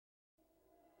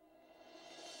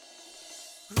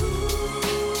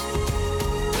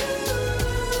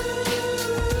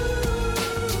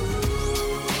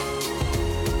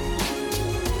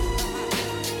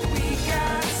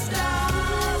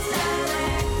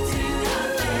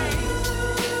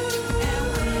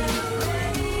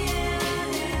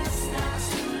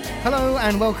Hello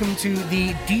and welcome to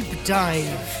the deep dive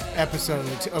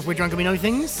episode of We're Drunk and We Know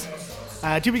Things.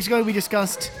 2 weeks ago we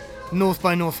discussed North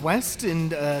by Northwest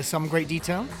in some great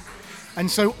detail. And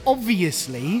so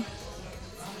obviously,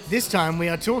 this time we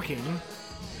are talking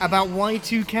about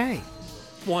Y2K.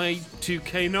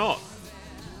 Y2K not?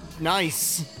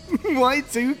 Nice.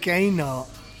 Y2K not.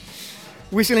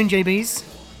 We're still in JB's.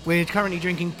 We're currently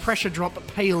drinking Pressure Drop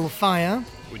Pale Fire.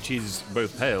 Which is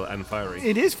both pale and fiery.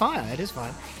 It is fire. It's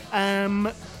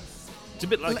a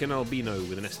bit like an albino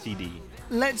with an STD.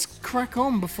 Let's crack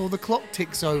on before the clock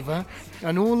ticks over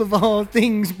and all of our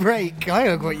things break. I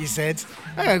heard what you said.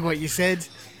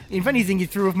 If anything, you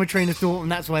threw off my train of thought, and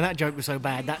that's why that joke was so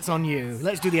bad. That's on you.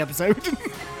 Let's do the episode.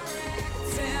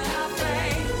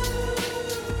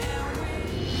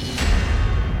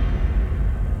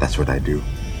 That's what I do.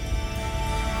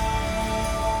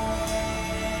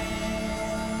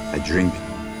 I drink.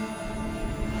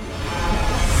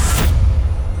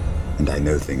 And I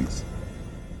know things.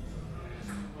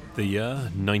 The year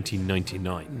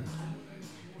 1999.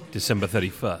 December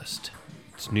 31st.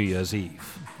 It's New Year's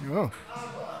Eve. Oh.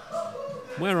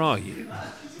 Where are you?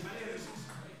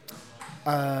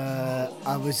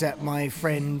 I was at my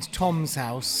friend Tom's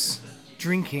house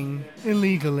drinking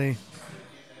illegally.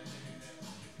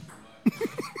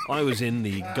 I was in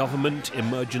the Government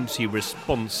Emergency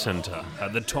Response Centre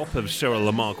at the top of Cyril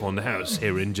Lamarquand House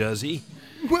here in Jersey.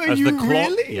 Were you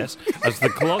really? Yes. As the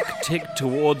clock ticked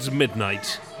towards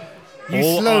midnight, You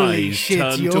all slowly eyes shit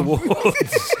turned your-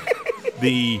 towards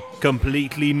the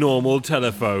completely normal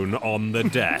telephone on the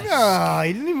desk. Oh,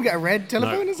 you didn't even get a red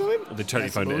telephone or something? The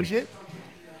telephone That's did. bullshit.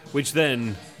 Which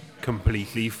then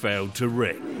completely failed to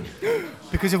ring.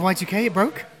 Because of Y2K, it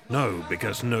broke? No,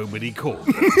 because nobody called.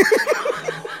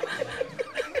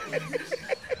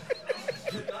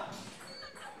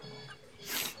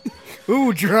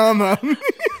 Ooh, drama.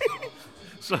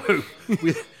 So,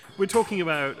 we're talking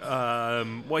about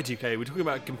Y2K, we're talking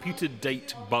about computer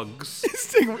date bugs.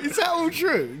 Is that all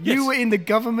true? Yes. You were in the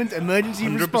Government Emergency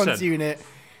 100%. Response Unit.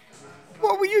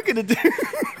 What were you going to do?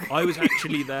 I was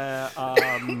actually there,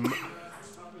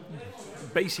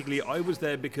 basically I was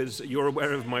there because you're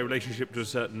aware of my relationship to a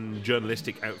certain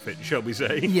journalistic outfit, shall we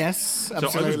say? Yes,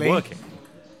 absolutely. So I was working.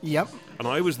 Yep. And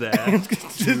I was there to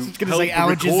gonna help say Al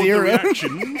record the Jazeera.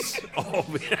 reactions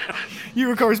of You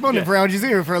were correspondent Yeah. for Al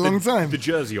Jazeera for a long time. the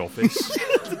Jersey office.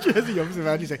 The Jersey office of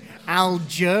Al Jazeera. Al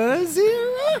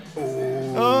Jazeera?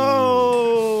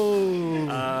 Oh.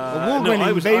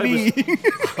 Award-winning, baby.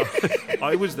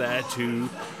 I was there to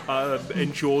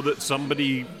ensure that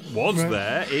somebody was Right.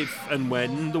 there if and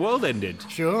when the world ended.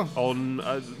 Sure. On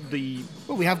the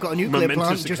Well, we have got a nuclear Momentous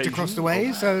plant just occasion across the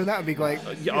way, so that would be great.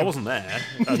 yeah, I wasn't there,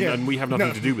 and, Yeah. and we have nothing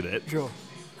No. to do with it. Sure.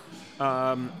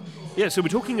 Yeah, so we're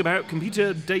talking about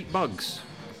computer date bugs.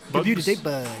 Computer date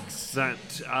bugs.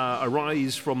 That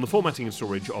arise from the formatting and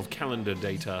storage of calendar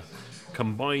data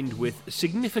combined with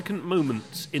significant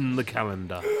moments in the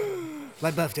calendar.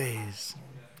 Like birthdays.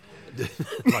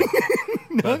 Like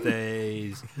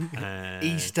birthdays, and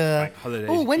Easter. bank holidays,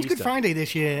 Oh, when's Good Easter. Friday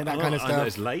this year? That kind of I know stuff.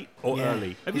 it's late or Yeah.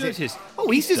 early. Have you Is it- noticed?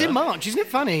 Oh, Easter's in March. Isn't it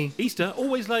funny? Easter,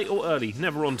 always late or early,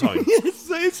 never on time. Yes,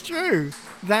 it's true.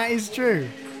 That is true.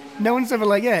 No one's ever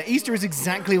like, yeah, Easter is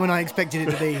exactly when I expected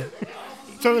it to be.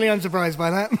 Totally unsurprised by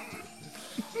that.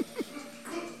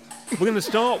 We're going to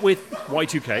start with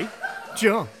Y2K,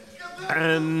 Sure.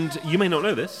 and you may not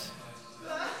know this.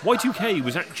 Y2K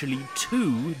was actually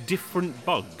two different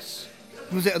bugs.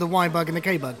 Was it the Y bug and the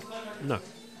K bug? No.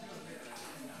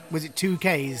 Was it 2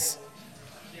 Ks?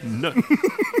 No.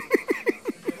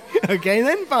 Okay,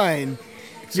 then fine.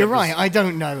 You're right, I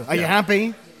don't know. Are you Yeah.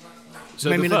 happy? So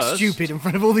Made the me look first, stupid in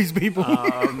front of all these people.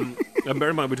 and bear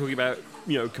in mind we're talking about,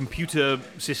 computer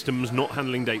systems not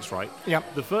handling dates right.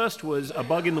 Yep. The first was a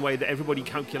bug in the way that everybody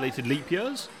calculated leap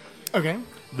years Okay.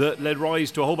 that led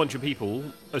rise to a whole bunch of people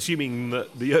assuming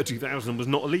that the year 2000 was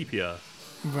not a leap year,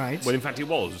 Right. when in fact it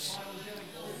was.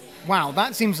 Wow,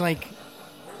 that seems like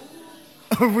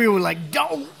a real,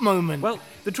 dull moment. Well,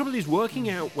 the trouble is working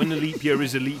out when a leap year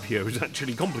is a leap year is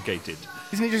actually complicated.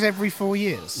 Isn't it just every 4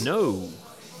 years? No.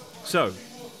 So,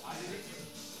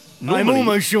 I'm normally,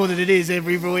 almost sure that it is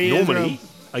every 4 years. normally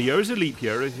a year is a leap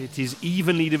year if it is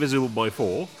evenly divisible by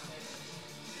 4.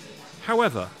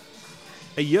 However,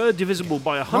 a year divisible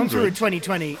by Once we're 100... at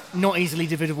 2020, not easily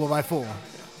divisible by 4.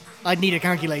 I'd need a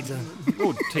calculator.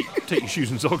 Oh, take your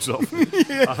shoes and socks off.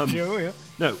 Sure, yeah.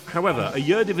 No, however, a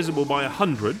year divisible by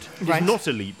 100 Right. is not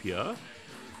a leap year,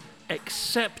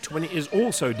 except when it is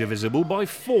also divisible by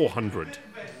 400.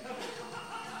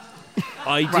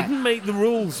 I didn't make the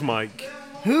rules, Mike.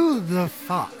 Who the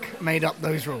fuck made up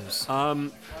those rules?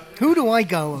 Who do I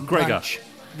go and Gregor. punch?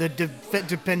 The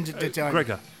dependent.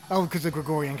 Gregor. Oh, because the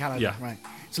Gregorian calendar. Yeah. Right.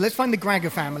 So let's find the Gregor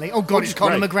family. Oh, God, it's just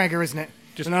Conor Greg. McGregor, isn't it?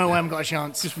 Just- No, I haven't got a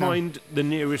chance. Just No. find the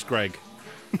nearest Greg.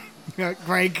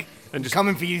 Greg, And just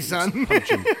coming for you, son. punch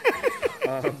him.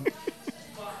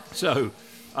 So,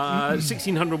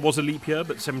 1600 was a leap year,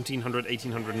 but 1700,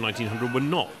 1800, and 1900 were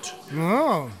not.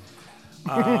 Oh.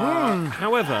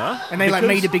 However, And they like because-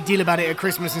 made a big deal about it at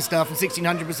Christmas and stuff, and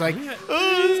 1600 was like,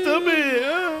 oh, stop it.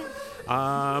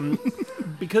 Oh.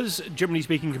 because generally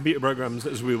speaking, computer programs,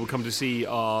 as we will come to see,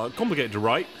 are complicated to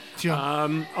write. Sure.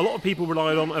 A lot of people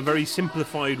relied on a very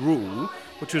simplified rule,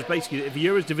 which was basically that if a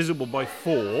year is divisible by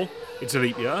 4, it's a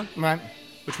leap year, Right.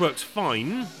 which works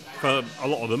fine for a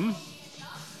lot of them.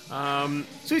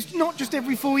 So it's not just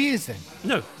every 4 years then?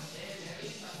 No,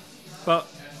 but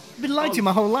I've been lied to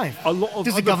my whole life. a lot of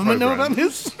Does the other government know about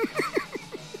programs this?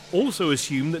 also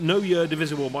assume that no year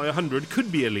divisible by 100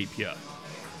 could be a leap year,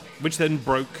 which then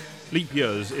broke leap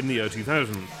years in the year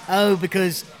 2000. Oh,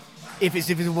 because if it's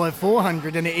divisible by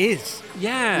 400, then it is.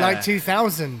 Yeah. Like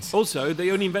 2000. Also, they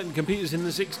only invented computers in the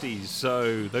 60s,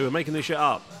 so they were making this shit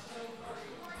up.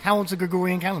 How old's the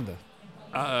Gregorian calendar?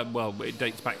 Well, it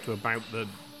dates back to about the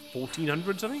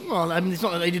 1400s, I think. Well, I mean, it's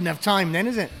not that they didn't have time then,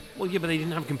 is it? Well, yeah, but they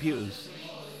didn't have computers.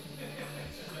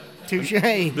 Touche.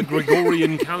 The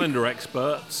Gregorian calendar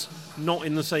experts, not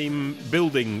in the same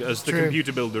building as the True.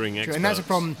 computer building experts. And that's a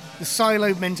problem. The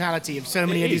siloed mentality of so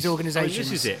many It of these is. organisations. I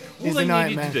mean, this is it. All Is they the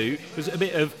needed nightmare. to do was a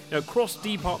bit of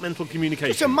cross-departmental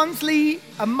communication. Just a monthly,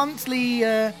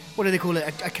 what do they call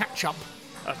it? A catch-up.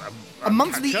 A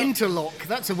monthly catch-up? interlock.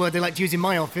 That's a word they like to use in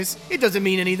my office. It doesn't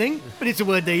mean anything, but it's a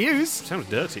word they use. Sounds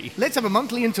dirty. Let's have a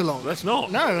monthly interlock. Let's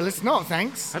not. No, let's not,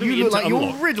 thanks. How do You we look like you're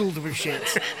inter-unlock? riddled with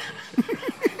shit.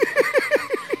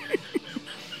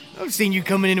 I've seen you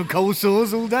coming in with cold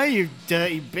sores all day, you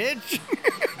dirty bitch.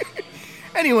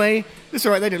 Anyway, that's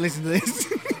all right, they don't listen to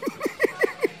this.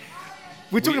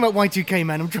 We're talking about Y2K,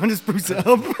 man. I'm trying to spruce it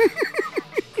up.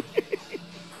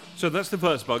 So that's the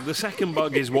first bug. The second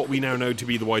bug is what we now know to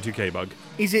be the Y2K bug.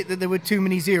 Is it that there were too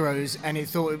many zeros and it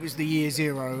thought it was the year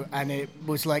zero and it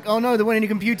was like, oh no, there weren't any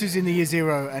computers in the year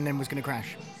zero and then was going to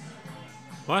crash?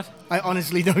 What? I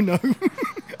honestly don't know.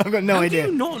 I've got no How idea.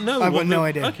 do you not know? I've what got no the-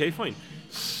 idea. Okay, fine.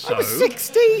 So, I was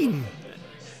 16.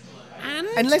 and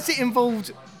Unless it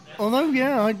involved, although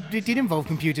yeah, it did involve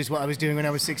computers. What I was doing when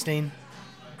I was 16.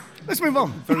 Let's move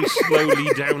on. very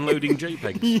slowly downloading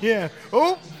JPEGs. Yeah.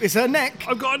 Oh, it's her neck.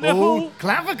 I've got a nipple. Oh,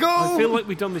 clavicle. I feel like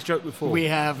we've done this joke before. we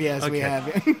have. Yes, we Okay.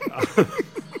 have.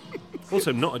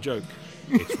 Also, not a joke.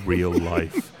 It's real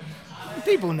life.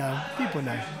 People know. People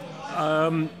know.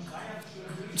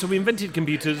 So we invented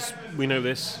computers. We know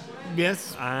this.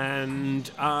 Yes. And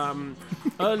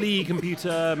early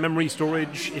computer memory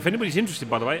storage. If anybody's interested,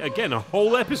 by the way, again, a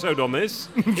whole episode on this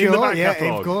in the Sure, back yeah,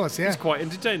 catalogue. of course, yeah. It's quite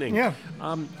entertaining. Yeah.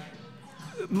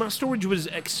 Mass storage was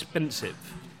expensive.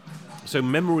 So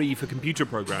memory for computer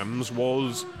programs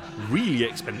was really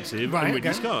expensive Right, and really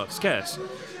okay. scarce.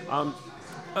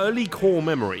 Early core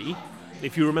memory,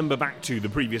 if you remember back to the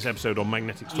previous episode on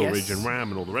magnetic storage Yes. and RAM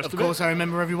and all the rest Of of, course, I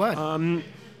remember every word.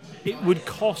 it would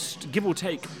cost, give or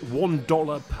take,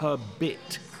 $1 per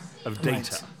bit of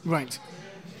data. Right.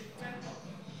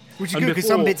 Which is And good because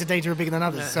some before- bits of data are bigger than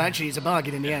others. So actually, it's a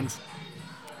bargain in the end.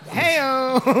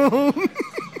 Hey-o!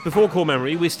 Before core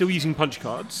memory, we're still using punch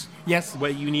cards, Yes.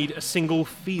 where you need a single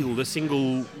field, a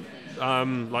single,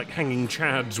 like hanging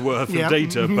Chad's worth Yeah. of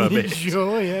data per bit.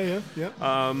 Sure. Yeah.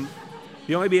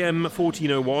 The IBM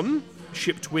 1401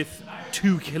 shipped with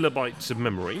 2 kilobytes of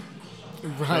memory. So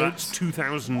Right. that's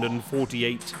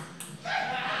 2,048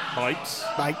 bytes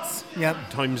Bytes. Yep.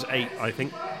 times 8, I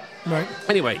think. Right.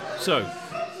 Anyway, so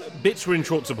bits were in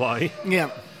short supply, Yeah.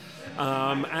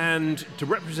 and to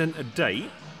represent a date,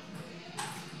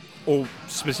 or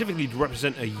specifically to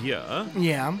represent a year,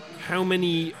 Yeah. how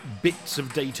many bits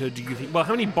of data do you think? Well,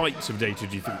 how many bytes of data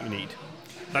do you think you need?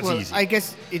 That's Well, easy. I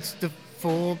guess it's the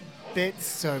 4 bits,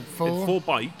 so It's 4 4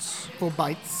 bytes,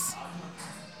 bytes.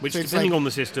 which So it's depending like on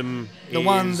the system, The is,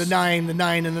 1, the 9, the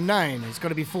 9, and the 9. It's got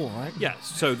to be 4, right? Yes,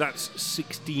 so that's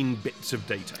 16 bits of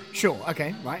data. Sure.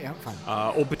 Okay. Right. Yeah. Fine.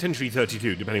 Or potentially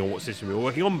 32, depending on what system you're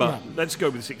working on, but Right. let's go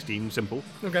with 16, simple.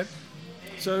 Okay.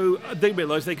 So they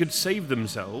realised they could save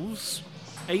themselves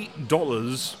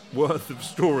 $8 worth of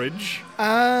storage.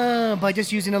 By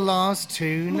just using the last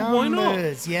 2 Well, why not?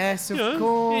 numbers. Yes, of You know,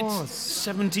 course. it's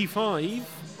 75.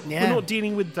 Yeah. We're not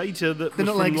dealing with data that They're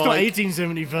was not like, from it's not like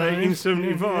 1875.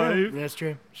 1875. Yeah, that's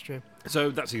true. That's true. So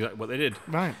that's exactly what they did.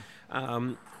 Right.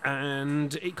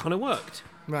 And it kind of worked.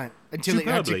 Right. Until it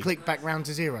had to Superbly. click back round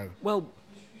to 0. Well,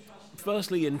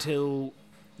 firstly, until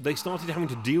they started having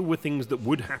to deal with things that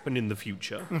would happen in the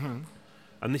future.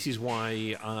 And this is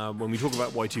why, when we talk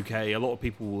about Y2K, a lot of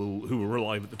people who were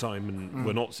alive at the time and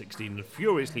were not 16 and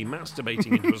furiously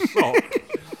masturbating into a sock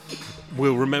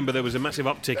will remember there was a massive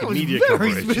uptick in media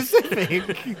very coverage.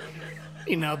 specific.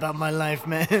 You know about my life,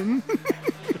 man.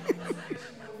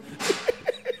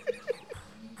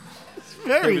 It's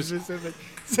very specific.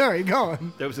 Sorry, go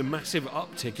on. There was a massive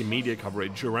uptick in media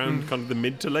coverage around kind of the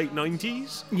mid to late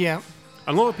 90s. Yeah.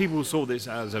 A lot of people saw this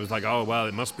as, I was like, oh, well,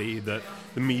 it must be that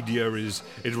the media is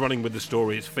running with the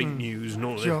story, it's fake news and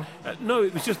all Sure. that. No,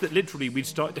 it was just that literally we'd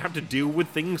start to have to deal with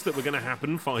things that were going to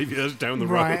happen 5 years down the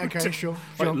road. Right, okay, sure.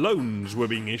 Like loans were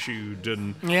being issued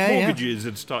and Yeah, yeah. mortgages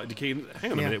had started to key in.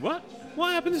 Hang on a Yeah. minute, what?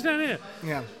 What happens down here?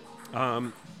 Yeah.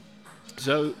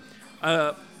 So,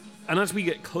 and as we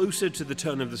get closer to the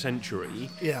turn of the century,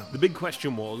 Yeah. the big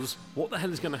question was, what the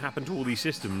hell is going to happen to all these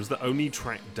systems that only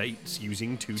track dates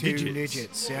using two Two digits?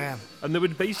 digits, yeah. And there were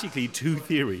basically two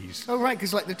theories. Oh, right,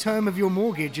 because like the term of your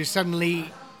mortgage is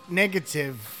suddenly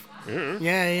negative.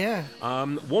 Yeah.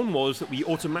 One was that we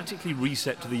automatically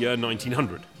reset to the year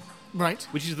 1900, Right.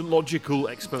 which is the logical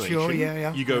explanation. Sure,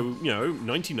 yeah. You go,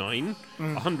 99,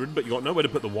 100, but you got nowhere to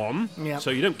put the 1. Yeah. So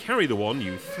you don't carry the 1,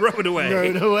 you throw it away. Throw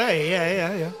it away.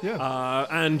 Yeah.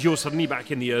 And you're suddenly back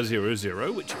in the year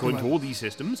 00, which according to all these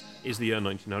systems is the year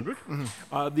 1900.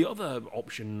 The other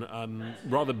option,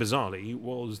 rather bizarrely,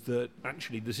 was that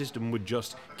actually the system would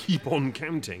just keep on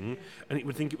counting and it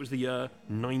would think it was the year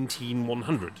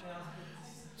 19100.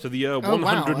 So the year Oh,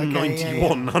 wow, okay,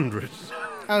 19100.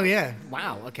 Oh, yeah.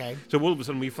 Wow, okay. So all of a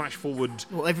sudden we flash forward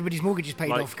Well, everybody's mortgage is paid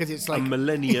like, off because it's like... a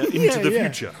millennia into the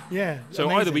future. Yeah. So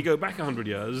amazing. either we go back 100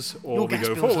 years or Your we gas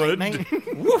go bill's forward. late,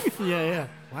 mate. Yeah.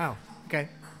 Wow. Okay.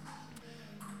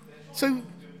 So,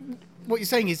 what you're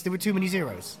saying is there were too many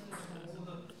zeros?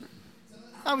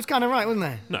 I was kind of right, wasn't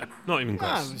I? No, not even I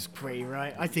close. was pretty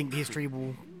right. I think history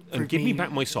will And prove give me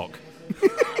back my sock.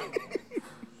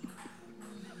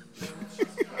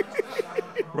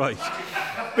 Right.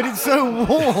 But it's so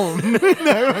warm.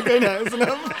 No, okay, no, it's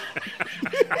enough.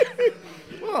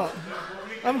 What?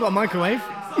 I haven't got a microwave.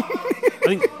 I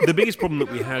think the biggest problem that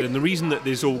we had, and the reason that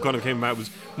this all kind of came about, was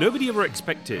nobody ever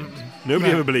expected,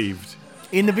 nobody Right. ever believed,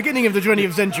 In the beginning of the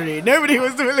 20th century, nobody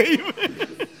was to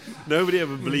believe. nobody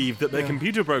ever believed that their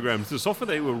computer programs, the software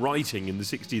they were writing in the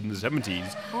 60s and the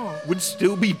 70s, would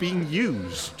still be being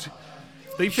used.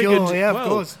 They Sure, figured, yeah, of well,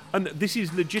 course. and this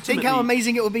is legitimately... Think how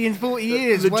amazing it will be in 40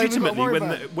 years. Why have we got to Legitimately, worry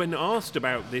about it? when asked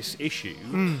about this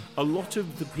issue, a lot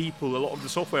of the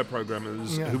software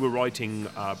programmers Yeah. who were writing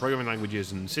programming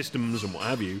languages and systems and what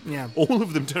have you, Yeah. all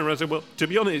of them turned around and said, well, to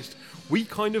be honest, we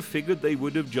kind of figured they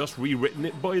would have just rewritten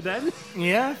it by then.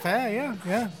 Yeah, fair,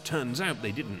 yeah. Turns out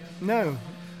they didn't. No,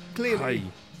 clearly. Hey.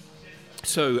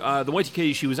 So the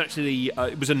Y2K issue was actually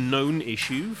it was a known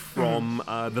issue from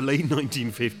the late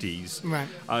 1950s. Right.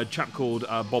 A chap called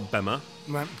Bob Bemer,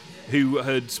 Right. who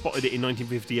had spotted it in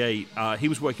 1958. He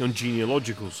was working on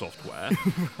genealogical software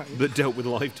that dealt with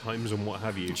lifetimes and what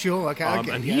have you. Sure, okay. And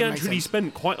yeah, he that makes actually sense.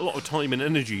 spent quite a lot of time and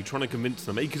energy trying to convince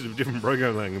the makers of different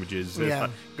programming languages. It's Yeah.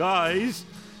 like, guys,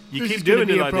 you This keep is gonna doing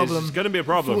be it a like problem. this, it's going to be a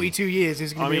problem. 42 years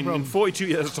is going I to be a mean, problem. in 42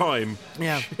 years' time,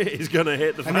 Yeah. shit is going to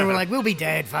hit the fan. And they were like, we'll be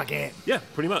dead, fuck it. Yeah,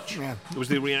 pretty much. Yeah. It was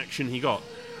the reaction he got.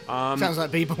 Sounds like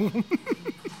people.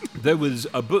 There was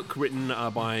a book written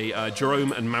by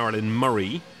Jerome and Marilyn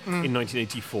Murray in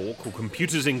 1984 called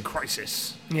Computers in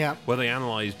Crisis, Yeah. where they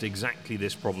analysed exactly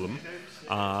this problem.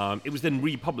 It was then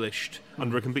republished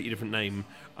under a completely different name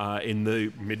in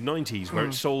the mid-90s, where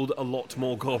it sold a lot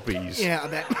more copies. Yeah, I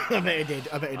bet it did.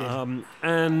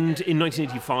 And in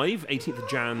 1985, 18th of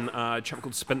Jan, a chap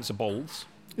called Spencer Bowles,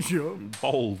 Sure.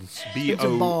 Bowles, Spencer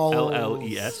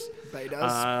Bolles, Bet he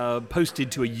does.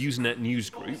 posted to a Usenet news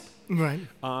group. Right.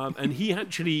 And he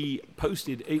actually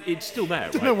posted, it's still there, I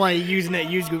don't know right? why using that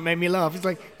use group made me laugh. It's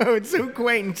like, oh, it's so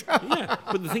quaint. Yeah,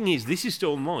 but the thing is, this is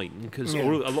still online because Yeah.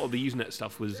 a lot of the Usenet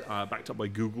stuff was backed up by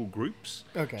Google Groups.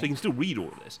 Okay. So you can still read all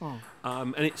of this.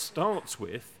 And it starts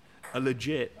with a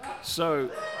legit. So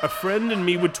a friend and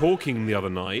me were talking the other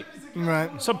night.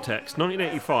 Right. Subtext,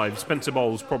 1985, Spencer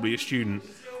Bowles, probably a student.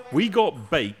 We got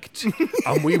baked,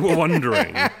 and we were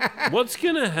wondering, what's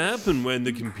going to happen when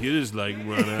the computers, run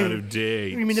out of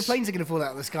dates? You mean the planes are going to fall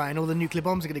out of the sky and all the nuclear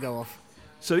bombs are going to go off?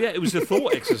 So, yeah, it was a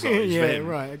thought exercise. Yeah, then.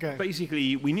 right, okay.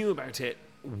 Basically, we knew about it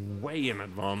way in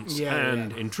advance, Yeah,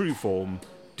 and yeah. in true form,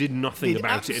 did nothing Did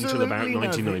about it until about absolutely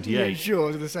nothing. 1998. Yeah, sure, I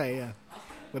was going to say, yeah.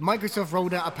 But Microsoft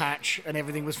rolled out a patch and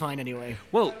everything was fine anyway.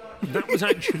 Well, that was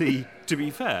actually, to be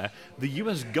fair, the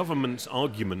US government's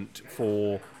argument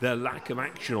for their lack of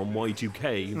action on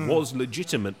Y2K was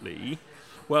legitimately,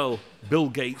 well, Bill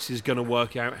Gates is going to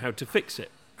work out how to fix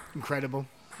it. Incredible.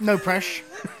 No pressure.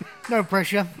 No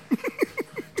pressure.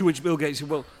 To which Bill Gates said,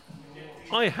 well,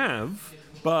 I have,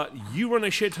 but you run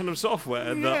a shit ton of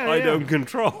software that I don't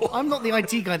control. I'm not the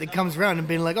IT guy that comes around and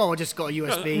being like, oh, I just got a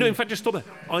USB. No, in fact, just stop there.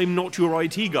 I'm not your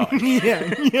IT guy.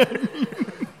 yeah.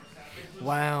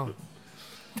 Wow.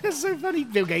 That's so funny.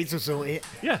 Bill Gates will sort it.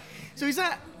 Yeah. So is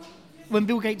that when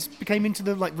Bill Gates became into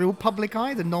the real public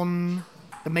eye, the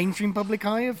mainstream public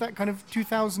eye of that kind of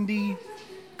 2000-y,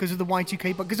 because of the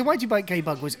Y2K bug? Because the Y2K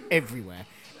bug was everywhere.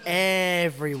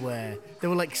 Everywhere. There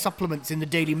were supplements in the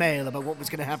Daily Mail about what was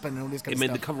going to happen and all this kind It of made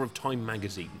stuff. the cover of Time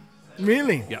magazine.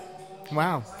 Really? Yeah.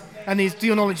 Wow. And to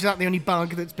your knowledge, is that the only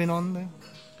bug that's been on there?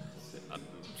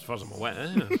 As far as I'm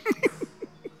aware.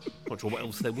 Not sure what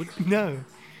else there would be. No.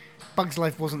 Bug's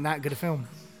Life wasn't that good a film.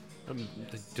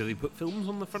 Do they put films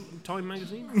on the front of Time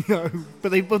magazine? No. But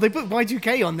they put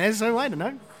Y2K on there, so I don't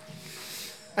know.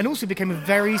 And also became a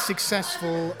very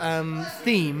successful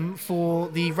theme for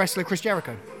the wrestler Chris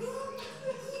Jericho.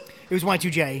 It was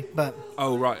Y2J, but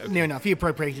Oh, right. Okay. near enough. He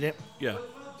appropriated it. Yeah.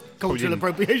 Cultural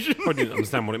appropriation. Probably didn't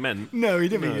understand what it meant. No, he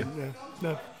didn't.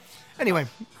 No. Anyway,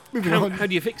 moving on. How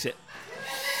do you fix it?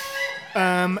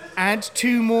 Add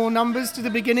 2 more numbers to the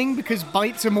beginning because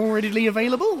bytes are more readily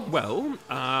available. Well,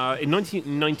 in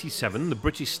 1997, the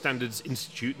British Standards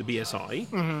Institute, the BSI,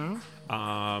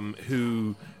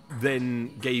 who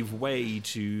then gave way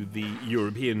to the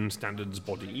European standards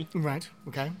body. Right,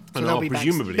 okay. So And they'll be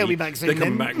presumably, they'll be back soon. they're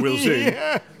coming then. back real soon.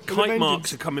 Yeah. Kite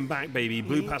marks are coming back, baby.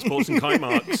 Blue passports and kite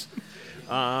marks. Blue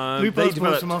They passports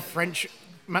developed- from our French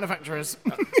manufacturers.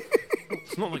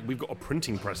 It's not like we've got a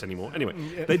printing press anymore. Anyway,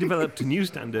 they developed a new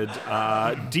standard,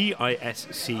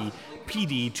 DISC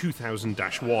PD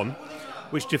 2000-1,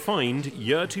 which defined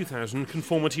year 2000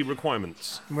 conformity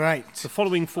requirements. Right. The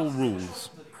following 4 rules.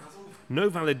 No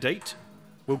valid date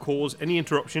will cause any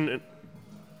interruption.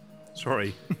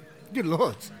 Sorry. Good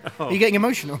Lord. Are you getting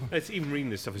emotional? It's even reading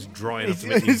this stuff is dry enough to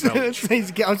make me belch. I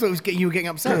thought it was you were getting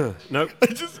upset. No.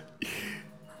 It's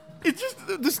just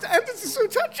the standards are so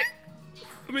touching.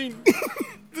 I mean,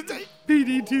 The date,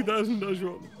 PD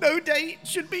 2000-1. no date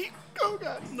should be. Oh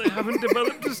God. They haven't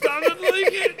developed a standard like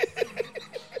it.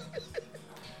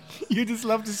 You just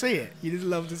love to see it. You just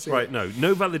love to see it. Right,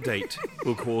 no valid date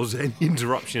will cause any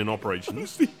interruption in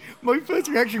operations. My first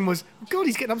reaction was, God,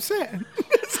 he's getting upset.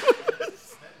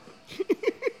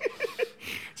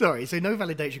 Sorry, so no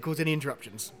valid date should cause any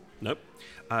interruptions. Nope.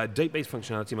 Date-based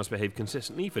functionality must behave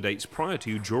consistently for dates prior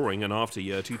to, during, and after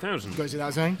year 2000. Goes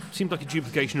without saying. Seemed like a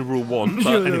duplication of Rule 1, A but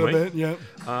little anyway. bit,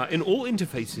 yeah. In all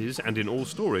interfaces and in all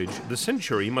storage, the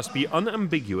century must be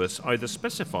unambiguous, either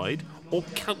specified or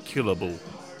calculable.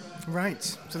 Right,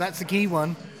 so that's the key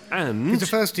one. And Because the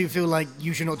first 2 feel like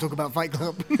you should not talk about Fight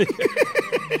Club.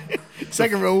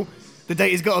 Second rule, the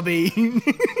date has got to be.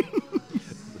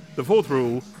 the 4th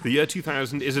rule, the year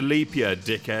 2000 is a leap year,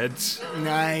 dickheads.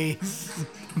 Nice.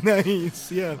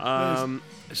 Nice, yeah.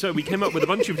 Nice. So we came up with a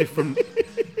bunch of different...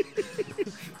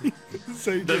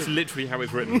 So good. That's literally how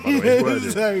it's written, by the way. It's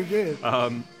worded. So good.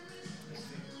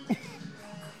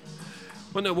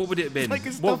 Well, no, what would it have been? Like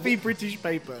a stuffy British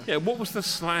paper. Yeah, what was the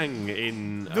slang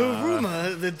in... The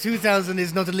rumour that 2000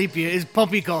 is not a leap year is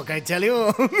poppycock, I tell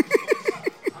you.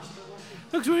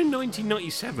 Because we're in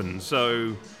 1997,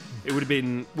 so it would have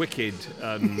been wicked.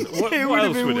 And what, It what would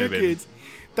else have been would it have been? wicked.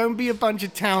 Don't be a bunch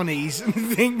of townies and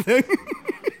think that.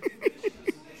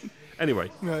 Anyway,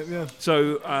 Right, yeah.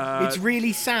 so It's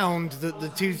really sound that the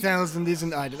 2000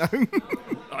 isn't, I don't know.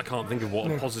 I can't think of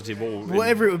what a positive or...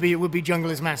 Whatever it would be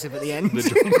Jungle is Massive at the end.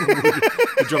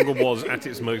 The jungle was at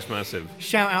its most massive.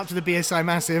 Shout out to the BSI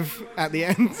Massive at the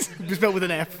end. Just spelled with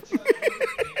an F.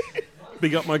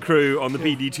 Big up my crew on the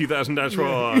PD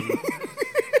 2000-1.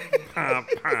 Pa,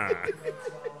 pa.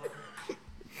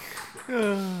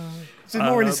 It's a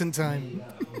more innocent time.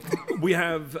 We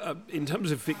have, in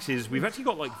terms of fixes, we've actually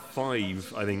got like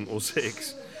 5, I think, or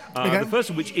 6. Okay. The first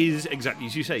of which is, exactly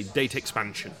as you say, date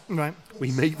expansion. Right.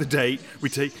 We make the date, we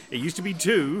take, it used to be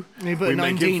 2, You put we a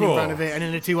make 19 it in 4. front of it and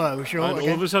then a 2-0, sure. And okay.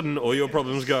 all of a sudden, all your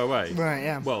problems go away. Right,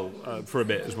 yeah. Well, for a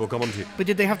bit, as we'll come on to. But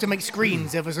did they have to make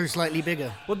screens ever so slightly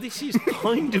bigger? Well, this is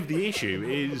kind of the issue,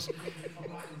 is...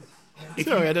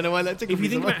 Sorry, I don't know why that tickled If me you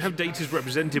think so about much. how data is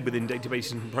represented within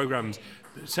databases and programs,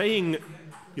 saying,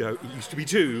 you know, it used to be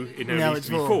 2, it now Now needs it's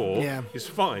to be 4, 4, yeah. is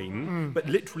fine. But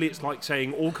literally, it's like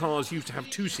saying all cars used to have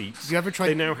 2 seats. Have you ever tried-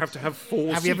 They now have to have 4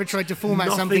 seats. Have you ever tried to format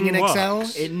Nothing something in Excel?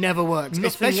 works. It never works. Nothing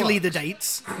Especially works. the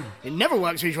dates. It never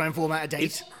works when you try and format a date.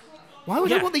 It's- Why would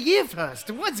I yeah. want the year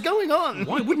first? What's going on?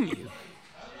 Why wouldn't you?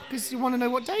 Because you want to know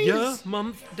what day it Year, is.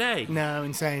 month, day. No,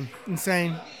 insane.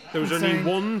 There was Insane. only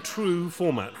one true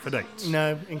format for dates.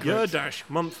 No, Year incorrect. dash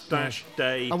month dash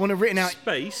day. I want it written out.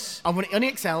 Space. I want it on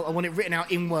Excel. I want it written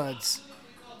out in words.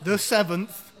 The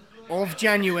 7th of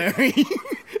January,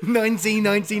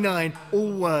 1999.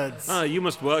 All words. Ah, you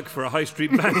must work for a high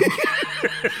street bank.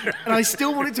 And I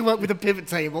still want it to work with a pivot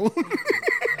table.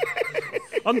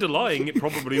 Underlying, it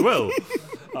probably will.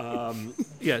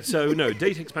 So no,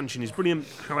 data expansion is brilliant.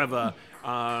 However,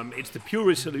 it's the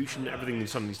purest solution. Everything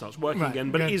suddenly starts working Right,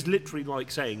 again. But it okay. is literally like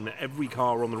saying that every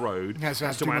car on the road Has to have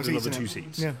has to two more add seats another in 2 it.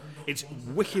 seats. Yeah. It's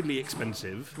wickedly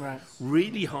expensive, Right.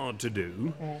 really hard to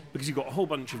do, because you've got a whole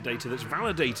bunch of data that's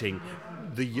validating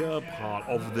the year part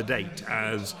of the date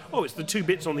as, oh, it's the 2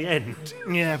 bits on the end.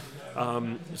 Yeah.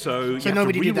 So you have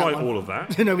nobody to did that rewrite one. all of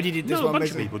that. So nobody did this No, one. a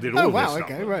bunch of basically. people did all Oh of this wow!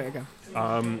 stuff. Okay, right. Okay.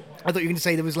 I thought you were going to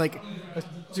say there was like a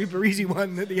super easy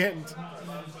one at the end.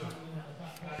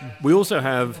 We also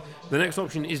have, the next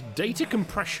option is data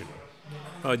compression.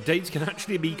 Dates can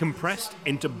actually be compressed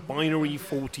into binary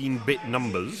 14-bit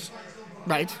numbers,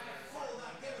 Right.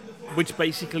 which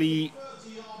basically,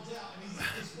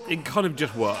 it kind of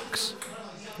just works.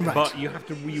 Right. But you have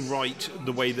to rewrite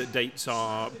the way that dates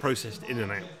are processed in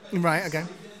and out. Right. Okay.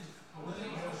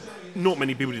 Not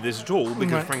many people do this at all,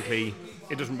 because Right. frankly,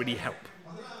 it doesn't really help.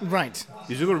 Right.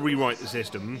 You've got to rewrite the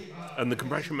system, and the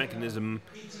compression mechanism,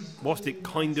 whilst it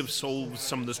kind of solves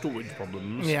some of the storage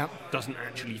problems, Yeah. doesn't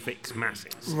actually fix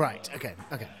masses. Right. Okay.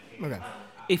 Okay. Okay.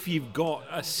 If you've got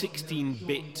a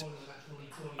 16-bit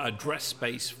address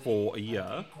space for a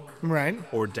year Right.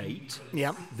 or a date,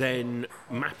 Yeah. then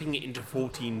mapping it into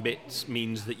 14 bits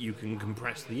means that you can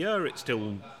compress the year. It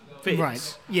still fits.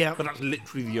 Right, yeah. But that's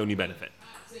literally the only benefit.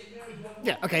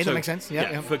 Yeah. Okay. So, that makes sense.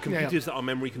 Yeah. Yeah. For Yeah, computers that are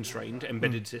memory constrained,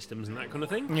 embedded systems and that kind of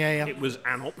thing, Yeah, yeah. it was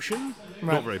an option,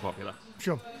 Right. not very popular.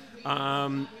 Sure.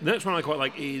 The next one I quite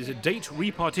like is date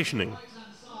repartitioning.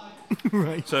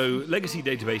 Right. So legacy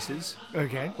databases,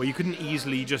 Okay. where you couldn't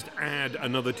easily just add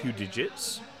another 2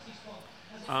 digits.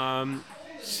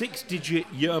 6-digit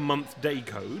year, month, day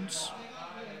codes,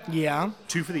 Yeah.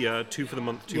 2 for the year, 2 for the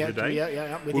month, 2 Yeah. for the day,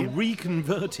 Yeah. With were you.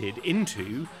 reconverted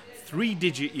into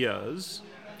 3-digit years,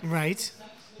 Right.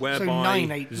 whereby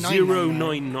 999.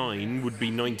 099 would be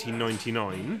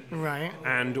 1999, Right.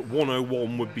 and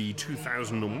 101 would be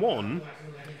 2001,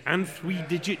 and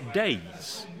 3-digit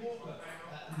days.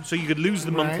 So you could lose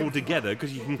the month Right. altogether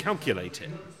because you can calculate it.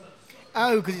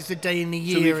 Oh, because it's a day in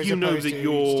the So year. if as you know opposed that to,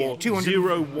 you're 200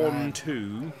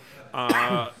 012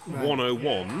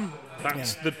 101,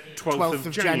 that's Yeah. the 12th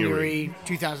of January.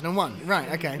 2001. Right.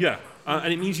 Okay. Yeah,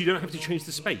 and it means you don't have to change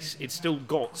the space. It's still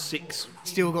got 6,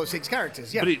 Still got 6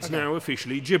 characters. Yeah. but it's okay. now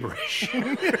officially gibberish.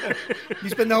 You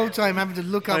spend the whole time having to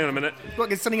look up. Hang on a minute. Look,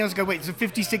 there's something else to go, wait, it's the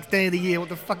 56th day of the year. What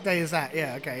the fuck day is that?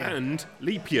 Yeah, okay, yeah. And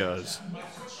leap years.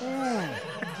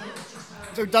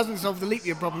 So it doesn't solve the leap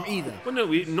year problem either. Well, no,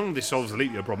 none of this solves the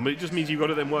leap year problem. It just means you've got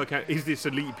to then work out, is this a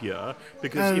leap year?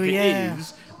 Because Oh, if it yeah.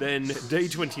 is, then day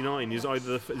 29 is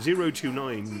either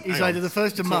 029. It's hang on, either the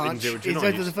 1st of it's not in March, 029, it's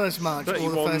either the 1st of March or the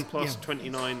 31 1st... plus yeah.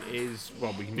 29 is,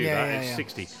 well, we can do Yeah, that, yeah, it's yeah.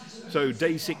 60. So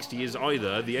day 60 is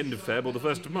either the end of Feb or the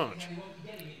 1st of March.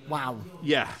 Wow.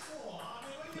 Yeah.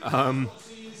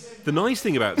 The nice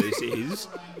thing about this is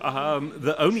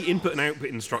that only input and output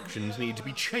instructions need to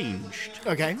be changed.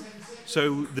 Okay.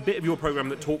 So the bit of your program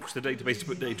that talks to the database to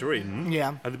put data in,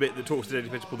 Yeah. and the bit that talks to the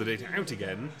database to pull the data out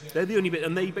again, they're the only bit,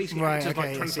 and they basically Right, act as okay, I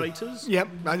like see. translators Yep,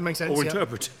 that makes sense. or yeah.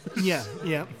 interpreters. Yeah,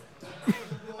 yeah.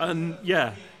 And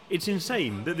yeah, it's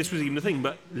insane that this was even a thing,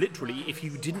 but literally, if you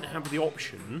didn't have the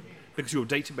option, because your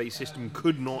database system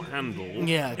could not handle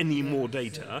Yeah. any more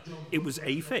data, it was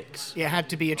a fix. It had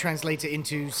to be a translator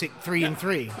into 3 and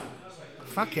 3.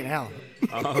 Fucking hell.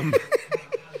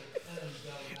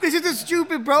 This is a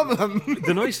stupid problem.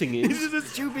 The nice thing This is, is a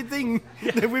stupid thing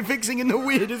that we're fixing in the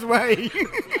weirdest way.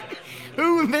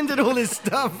 Who invented all this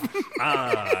stuff?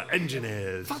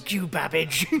 engineers. Fuck you,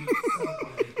 Babbage.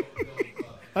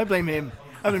 I blame him.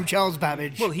 I blame Charles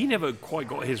Babbage. Well, he never quite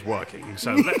got his working,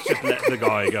 so let's just let the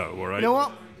guy go, all right? you know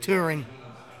what? Turing.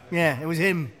 Yeah, it was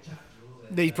him.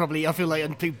 He's probably, I feel like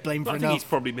I'm too blamed for I think he's enough.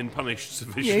 probably been punished Yeah,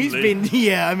 sufficiently. he's been,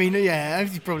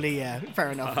 he's probably,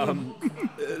 fair enough.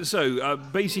 So,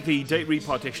 basically, date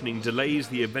repartitioning delays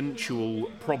the eventual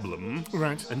problem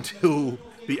Right. until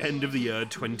the end of the year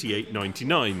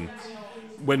 2899,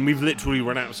 when we've literally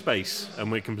run out of space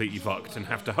and we're completely fucked and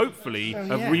have to hopefully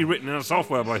have yeah. rewritten our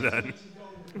software by then.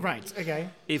 Right, okay.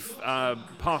 If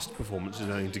past performance is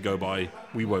anything to go by,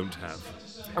 we won't have.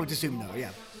 I would assume no, yeah.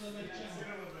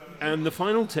 And the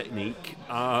final technique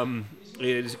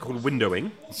is called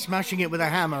windowing. Smashing it with a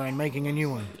hammer and making a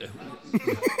new one.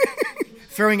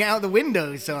 Throwing it out the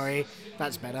window, sorry.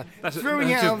 That's better. Throwing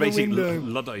it that's out the basic window.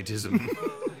 Ludditism.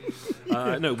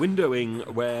 No,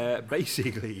 windowing, where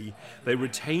basically they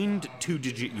retained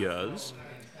 2-digit years,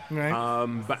 Right.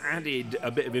 but added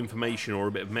a bit of information or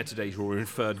a bit of metadata or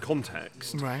inferred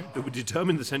context Right. that would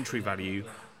determine the century value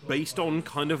based on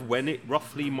kind of when it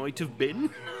roughly might have been.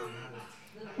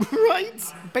 Right.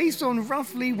 Based on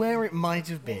roughly where it might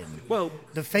have been. Well,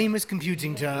 The famous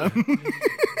computing term.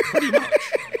 pretty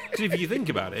much. So if you think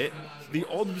about it, the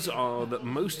odds are that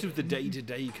most of the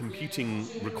day-to-day computing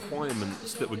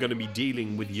requirements that we're going to be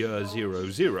dealing with year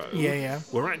 00 Yeah.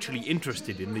 were actually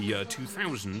interested in the year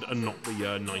 2000 and not the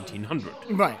year 1900.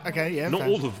 Right, okay, yeah. Not fair.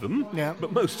 all of them, Yeah.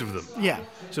 but most of them. Yeah.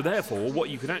 So therefore, what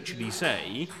you could actually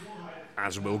say,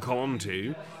 as we'll come on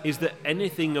to, is that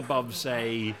anything above,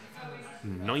 say,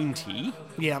 90,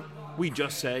 Yeah. we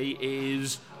just say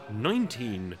is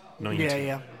 1990.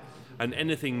 Yeah. And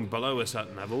anything below a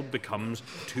certain level becomes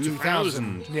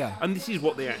 2000, 2000. yeah. And this is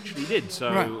what they actually did.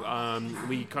 So Right.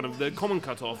 the common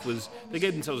cutoff was they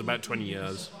gave themselves about 20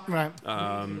 years. Right.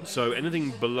 So anything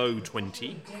below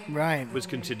 20 Right. was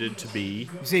considered to be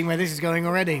Seeing where this is going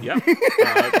already.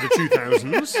 the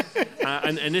 2000s,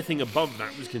 and anything above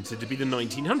that was considered to be the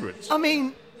 1900s. I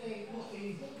mean,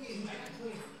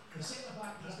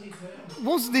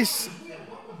 was this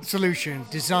solution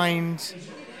designed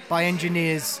by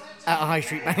engineers at a high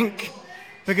street bank?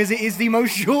 Because it is the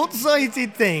most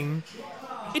short-sighted thing.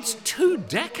 It's 2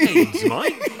 decades,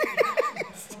 Mike.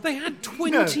 They had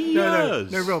 20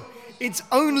 years. No, Rob. It's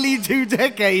only 2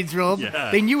 decades, Rob.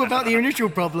 Yeah. They knew about the initial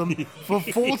problem for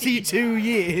 42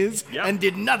 years Yep. and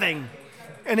did nothing.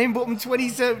 And then bought them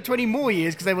 20 more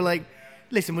years because they were like,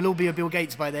 listen, we'll all be a Bill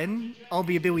Gates by then. I'll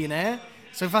be a billionaire.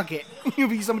 So fuck it. You'll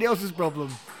be somebody else's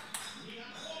problem.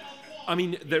 I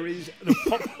mean, there is an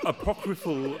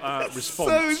apocryphal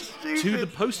response to stupid. the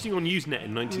posting on Usenet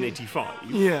in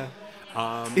 1985. Yeah.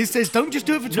 It says, don't just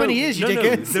do it for 20 years, you no,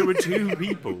 dickheads. there were 2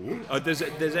 people. There's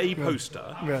a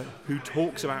poster Right. who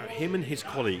talks about him and his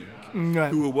colleague Right.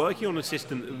 who were working on a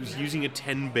system that was using a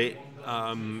 10-bit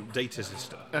data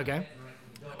system. Okay.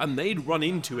 And they'd run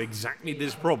into exactly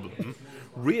this problem,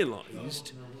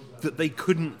 realised that they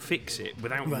couldn't fix it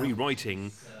without Right.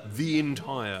 rewriting the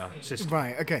entire system.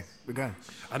 Right, okay. We're going.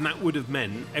 And that would have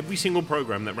meant every single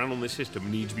program that ran on this system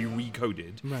needed to be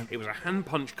recoded. Right. It was a hand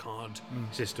punch card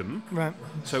system. Right.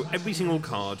 So every single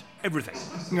card, everything,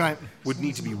 Right. would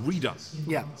need to be redone.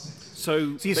 Yeah.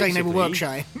 So So you're saying they were work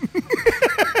basically- shy?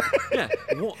 Yeah.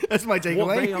 What, That's my what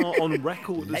takeaway. they are on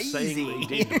record as saying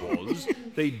Lazy. they did was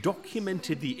they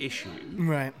documented the issue,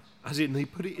 Right. as in they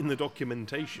put it in the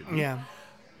documentation. Yeah.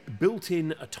 Built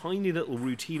in a tiny little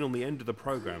routine on the end of the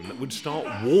program that would start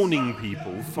warning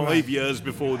people 5 years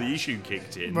before the issue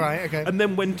kicked in. Right, okay. And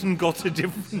then went and got a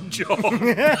different job.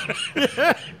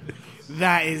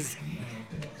 That is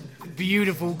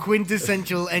beautiful,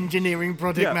 quintessential engineering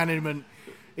project Yeah. management.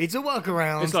 It's a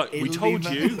workaround. It's like, we It'll told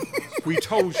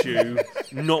be you,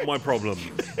 not my problem.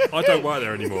 I don't work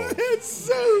there anymore. It's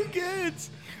so good.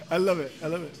 I love it.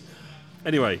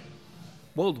 Anyway,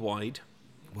 worldwide,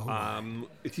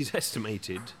 it is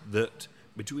estimated that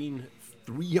between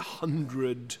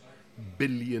 $300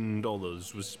 billion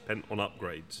was spent on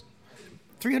upgrades.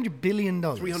 $300 billion.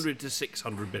 300 to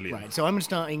 600 billion. Right, so I'm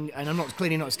starting, and I'm not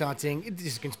clearly not starting. This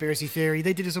is a conspiracy theory.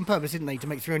 They did this on purpose, didn't they, to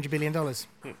make $300 billion?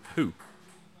 Who?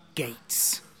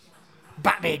 Gates.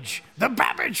 Babbage. The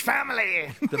Babbage family.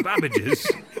 The Babbages.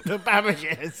 The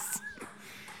Babbages.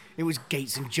 It was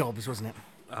Gates and Jobs, wasn't it?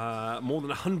 More than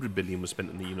 100 billion was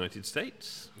spent in the United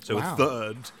States. So Wow. a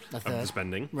third A of third. the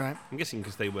spending. Right. I'm guessing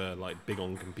because they were like big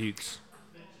on computes.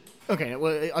 Okay,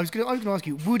 well, I was going to ask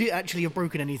you, would it actually have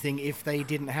broken anything if they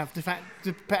didn't have the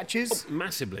patches?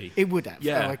 Massively. It would have.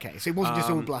 Yeah. Oh, okay. So it wasn't just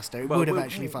all bluster. It Well, would have we'll-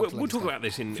 actually We'll, fucked we'll talk about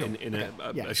this in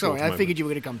a Yeah, short sorry, I moment. figured you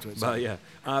were going to come to it. But yeah,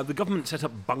 the government set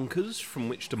up bunkers from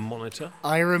which to monitor.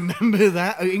 I remember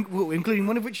that, including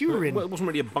one of which you were in. Well, it wasn't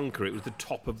really a bunker; it was the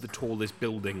top of the tallest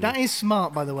building. That is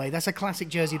smart, by the way. That's a classic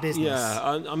Jersey business.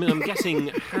 Yeah, I mean, I'm guessing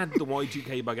had the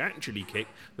Y2K bug actually kicked,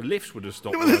 the lifts would have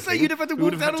stopped. Well, let's say working. you'd have had to We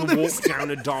would walk have down had all to those walk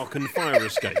down a darkened fire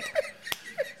escape.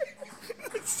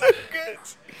 So good.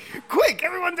 Quick,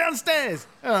 everyone downstairs.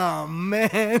 Oh,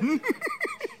 man.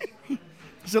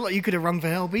 It's not like you could have rung for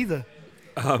help either.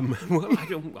 Well,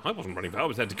 I wasn't running for help. I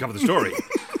was there to cover the story.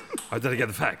 I was there to get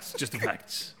the facts, just the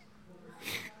facts.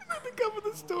 To cover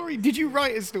the story. Did you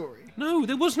write a story? No,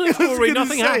 there was no I was story. gonna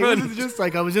Nothing say, was happened. it just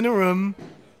like I was in a room,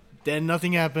 then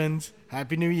nothing happened.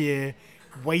 Happy New Year.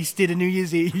 Wasted a New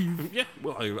Year's Eve. Yeah,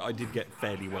 well, I did get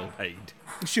fairly well paid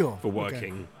Sure. for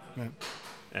working. Okay. Right.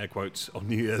 air quotes, on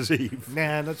New Year's Eve.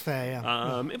 Yeah, that's fair,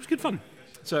 yeah. It was good fun.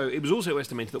 So it was also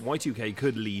estimated that Y2K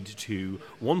could lead to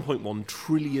 $1.1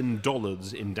 trillion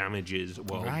in damages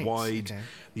worldwide. Right, okay.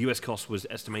 The US cost was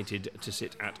estimated to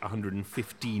sit at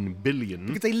 $115 billion.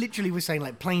 Because they literally were saying,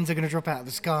 like, planes are going to drop out of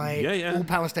the sky, Yeah. all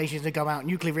power stations are going to go out,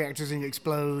 nuclear reactors are going to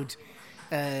explode,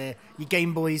 your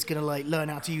Game Boy's going to, like, learn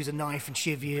how to use a knife and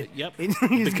shiv you. Yep.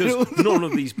 Because Because none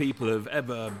of these people have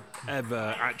ever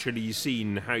actually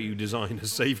seen how you design a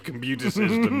safe computer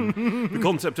system. The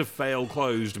concept of fail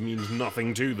closed means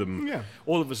nothing to them. Yeah.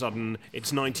 All of a sudden,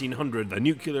 it's 1900. The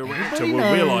nuclear reactor Everybody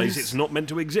will realise knows. it's not meant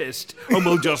to exist and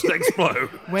will just explode.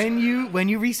 When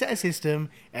you reset a system,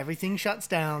 everything shuts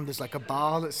down. There's like a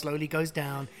bar that slowly goes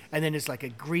down, and then there's like a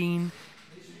green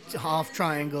half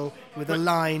triangle with a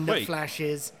line that wait.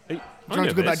 flashes. Hey, I Trying know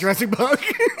to go back this. to Jurassic Park.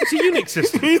 It's a Unix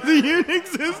system. It's the Unix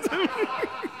system.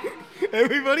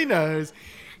 Everybody knows.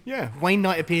 Yeah, Wayne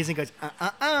Knight appears and goes,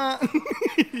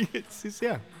 It's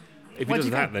yeah. If he Why'd does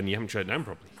you that, go? then you haven't shut it down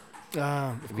properly.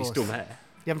 Of If course. he's still there.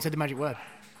 You haven't said the magic word.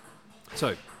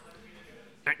 So,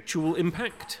 actual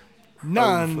impact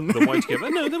None. of the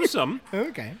Y2K. No, there was some.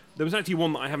 Okay. There was actually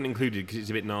one that I haven't included because it's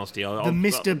a bit nasty. The I'll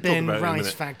Mr. talk Ben about it in a Rice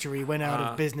minute. factory went out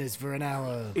of business for an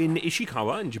hour. In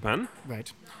Ishikawa, in Japan,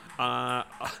 Right. a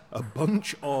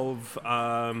bunch of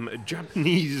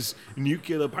Japanese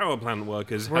nuclear power plant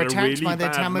workers Were had a attacked really by their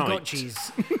bad night.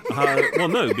 Tamagotchis. Well,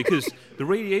 no, because the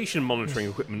radiation monitoring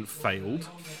equipment failed,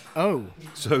 Oh.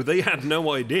 so they had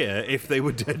no idea if they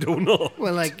were dead or not.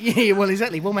 Well, like, yeah, well,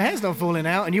 exactly. Well, my hair's not falling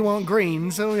out and you aren't green,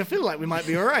 so I feel like we might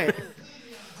be all right.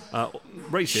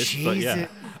 Racist, but yeah.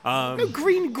 No,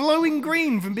 green, glowing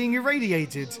green from being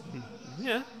irradiated.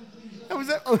 Yeah. How was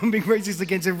that? Oh, I'm being racist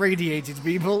against irradiated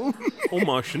people. Or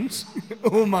Martians.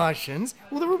 Or Martians.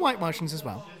 Well, there are white Martians as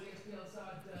well.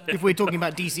 If we're talking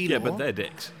about DC Yeah, law. but they're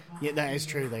dicks. Yeah, that is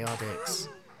true. They are dicks.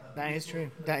 That is true.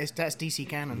 That's DC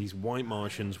canon. These white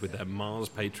Martians with their Mars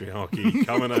patriarchy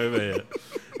coming over here.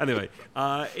 Anyway,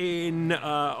 in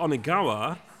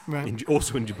Onagawa, Right.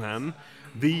 also in Japan,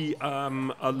 the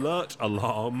alert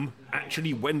alarm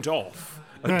actually went off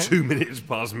at Right. 2 minutes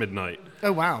past midnight.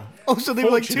 Oh, wow. Oh, so they were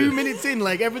like 2 Fortunate. minutes in,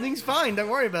 like, everything's fine, don't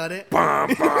worry about it. No!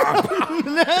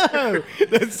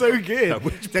 That's so good. At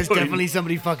which There's point- definitely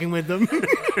somebody fucking with them.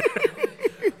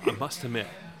 I must admit,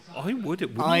 I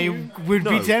would. I would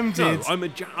be tempted. No,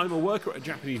 I'm a worker at a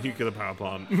Japanese nuclear power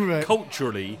plant. Right.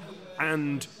 Culturally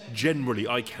and generally,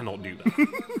 I cannot do that.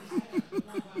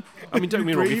 I mean, don't get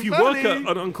me wrong. Pretty If you work funny. at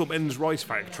an Uncle Ben's rice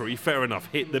factory, fair enough.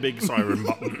 Hit the big siren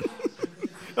button.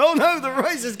 Oh no, the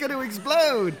rice is going to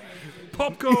explode!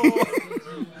 Popcorn,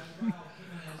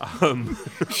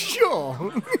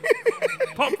 Sure.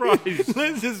 pop rice,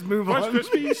 Let's just move Rice on.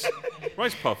 Krispies,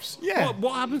 rice puffs. Yeah.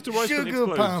 What happens to rice when it Sugar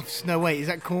explodes? puffs. No, wait, is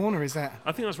that corn or is that?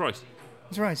 I think that's rice.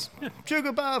 It's rice.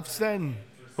 Sugar puffs, then.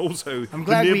 Also, I'm the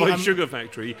glad we- nearby I'm- sugar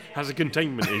factory has a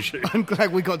containment issue. I'm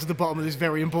glad we got to the bottom of this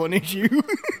very important issue.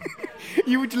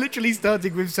 You were literally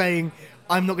starting with saying,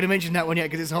 I'm not going to mention that one yet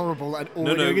because it's horrible, and all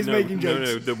we're doing is making jokes.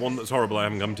 No, the one that's horrible I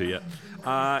haven't come to yet.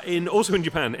 Also in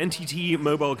Japan, NTT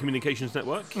Mobile Communications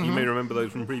Network. Mm-hmm. You may remember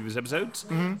those from previous episodes.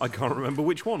 I can't remember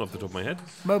which one off the top of my head.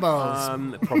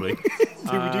 Mobiles. Probably.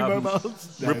 Do we do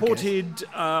mobiles? No, okay. Reported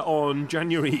on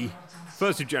January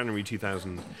 1st of January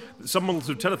 2000 that some models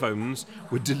of telephones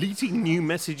were deleting new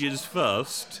messages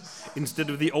first instead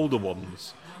of the older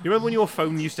ones. You remember when your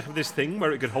phone used to have this thing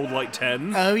where it could hold like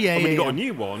 10? Oh, yeah, And when yeah, you got yeah. a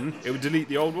new one, it would delete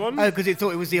the old one. Oh, because it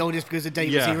thought it was the oldest because the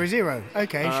date Yeah. was 00.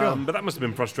 Okay, sure. But that must have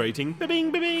been frustrating. Bing,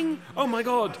 bing. Oh my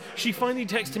god, she finally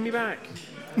texted me back.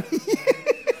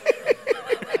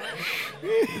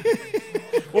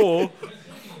 Or,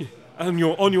 and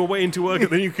you're on your way into work at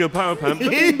the nuclear power plant.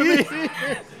 Bing, bing.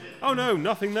 Oh no,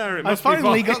 nothing there. It I must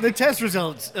finally be fine. got the test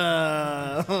results.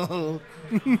 On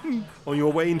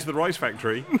your way into the rice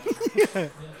factory.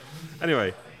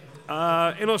 Anyway,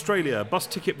 in Australia, bus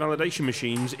ticket validation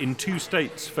machines in 2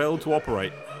 states failed to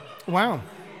operate. Wow.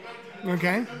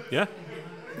 Okay. Yeah?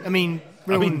 I mean,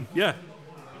 I mean, yeah.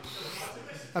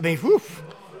 woof.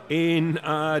 In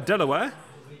Delaware,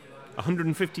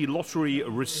 150 lottery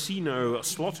Racino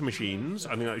slot machines.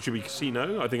 I think that should be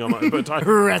casino. I think I might have put a type.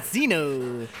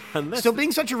 Racino. Unless Stop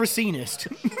being such a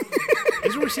Racinist.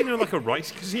 is a Racino like a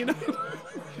rice casino?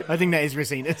 I think that is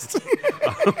Racinist.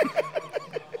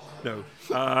 No.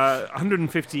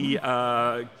 150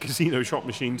 casino shop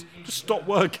machines just stopped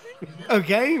working.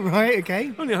 Okay, right,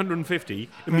 okay. Only 150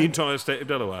 in the entire state of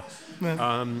Delaware.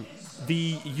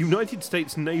 The United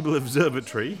States Naval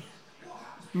Observatory.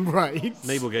 Right.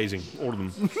 Navel gazing, all of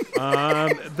them.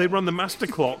 They run the master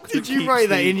clock. Did you write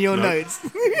that in your notes?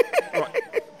 Right.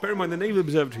 Bear bear in mind the Naval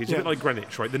Observatory is a Yeah. bit like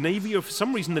Greenwich, right? The Navy, for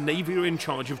some reason, the Navy are in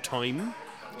charge of time.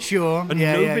 Sure. And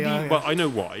yeah, nobody, yeah. well, I know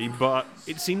why, but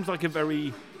it seems like a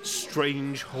very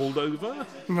strange holdover.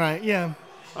 Right, yeah.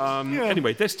 Yeah.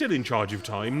 Anyway, they're still in charge of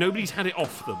time. Nobody's had it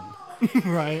off them.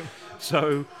 Right.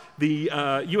 So the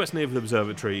US Naval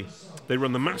Observatory, they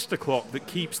run the master clock that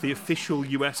keeps the official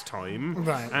US time.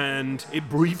 Right. And it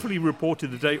briefly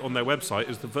reported the date on their website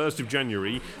as the 1st of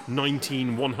January,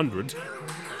 19100.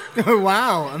 Oh,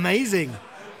 wow, amazing.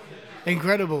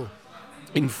 Incredible.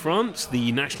 In France,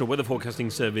 the National Weather Forecasting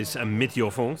Service, Météo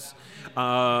France,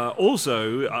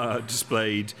 also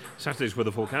displayed Saturday's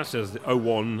weather forecast as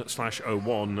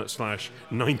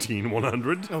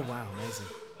 01/01/19100. Oh, wow, amazing.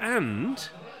 And,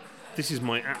 this is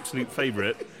my absolute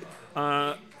favourite,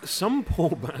 some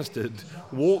poor bastard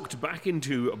walked back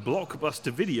into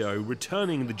Blockbuster Video,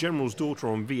 returning The General's Daughter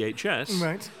on VHS.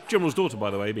 Right. General's Daughter, by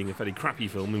the way, being a fairly crappy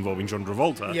film involving John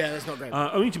Travolta. Yeah, that's not great.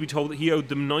 Only to be told that he owed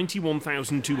them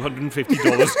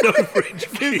 $91,250 overage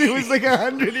fee. It was like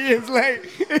 100 years late.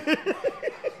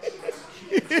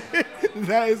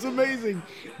 That is amazing.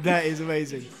 That is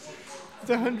amazing. It's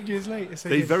 100 years late. It's so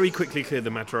They good. very quickly cleared the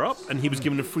matter up, and he was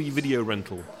given a free video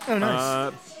rental. Oh,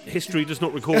 nice. History does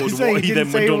not record So what he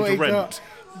didn't then say went on what to he rent. got.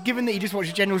 Given that you just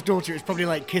watched General's Daughter, it's probably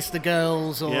like Kiss the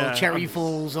Girls or Yeah, Cherry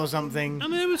Falls or something.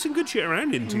 And there was some good shit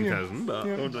around in 2000, but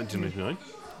or 1999.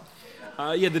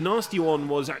 The nasty one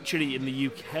was actually in the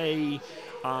UK.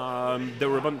 There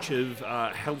were a bunch of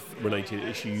health-related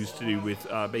issues to do with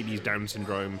babies' Down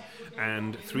syndrome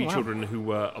and 3 wow. children who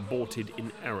were aborted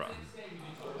in error.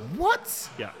 What?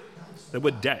 Yeah, there were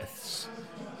deaths.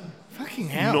 Fucking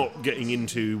hell. Not getting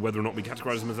into whether or not we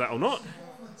categorise them as that or not.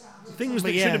 Things But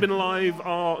that yeah. should have been alive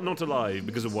are not alive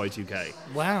because of Y2K.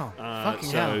 Wow. Fucking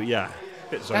So hell. yeah,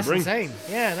 bit That's sobering. insane.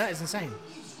 Yeah, that is insane.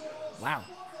 Wow.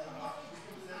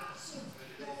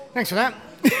 Thanks for that.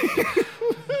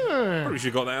 Probably should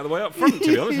have got that out of the way up front, to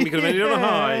be honest, and we could have ended on a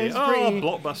high. it's Oh, pretty-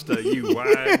 Blockbuster, you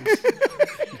wags.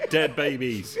 Dead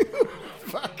babies.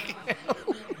 Fucking hell.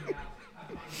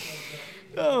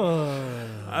 Oh.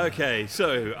 Okay,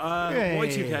 so Hey.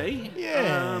 Y2K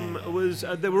Yeah. was.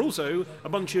 There were also a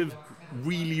bunch of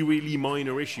really, really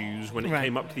minor issues when it Right.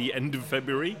 came up to the end of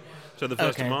February, so the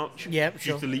 1st Okay. of March. Yep, Just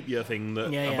sure. the leap year thing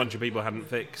that Yeah, a yeah. bunch of people hadn't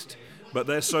fixed. But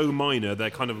they're so minor, they're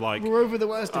kind of like We're over the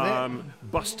worst of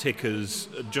it. bus tickers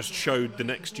just showed the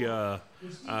next year,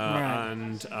 Right.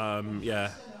 and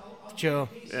Sure.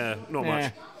 not Yeah.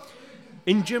 much.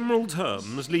 In general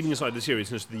terms, leaving aside the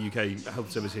seriousness of the UK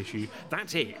health service issue,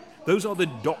 that's it. Those are the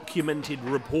documented,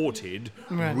 reported,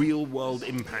 Right. real-world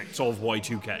impacts of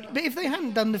Y2K. But if they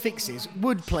hadn't done the fixes,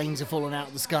 would planes have fallen out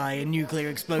of the sky and nuclear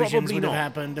explosions Probably would not, have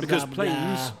happened? And because blah, blah,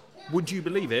 planes, would you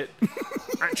believe it,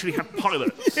 actually have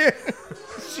pilots. blah.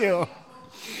 Sure.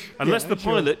 Unless the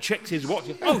sure. pilot checks his watch.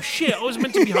 Oh shit! I was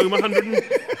meant to be home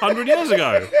 100 years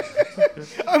ago.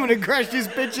 I'm going to crash this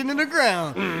bitch into the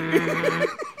ground.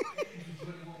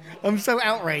 I'm so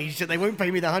outraged that they won't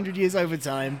pay me the 100 years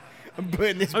overtime. I'm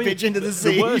putting this bitch into the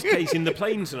sea. The worst case in the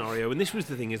plane scenario, and this was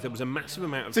the thing, is there was a massive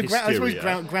amount of So hysteria. I suppose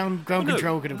ground No,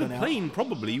 control could have the gone out. plane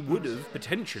probably would have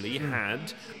potentially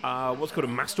had what's called a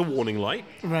master warning light.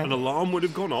 Right. An alarm would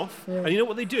have gone off. And you know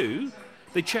what they do?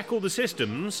 They check all the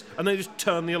systems and they just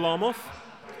turn the alarm off.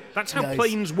 That's how Nice.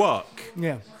 planes work.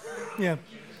 Yeah. Yeah.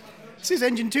 It says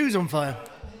engine 2's on fire.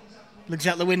 Looks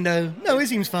out the window. No, it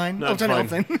seems fine. No, I'll it's turn fine.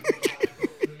 it off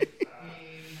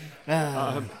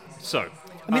then. So,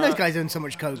 I mean, those guys own so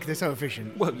much coke. They're so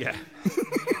efficient. well, yeah.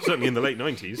 Certainly in the late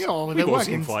 90s. Oh, We've they're all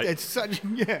seen working. flight. It's such,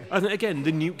 yeah. And again,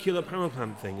 the nuclear power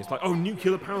plant thing. It's like, oh,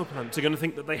 nuclear power plants are going to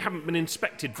think that they haven't been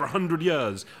inspected for 100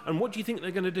 years. And what do you think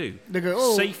they're going to do? They go,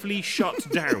 oh. Safely shut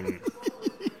down.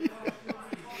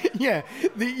 Yeah,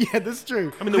 that's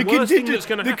true. I mean, the worst thing that's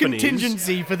gonna the happen is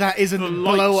contingency for that isn't The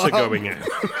blow lights up. are going out.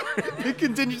 The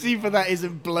contingency for that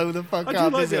isn't blow the fuck I do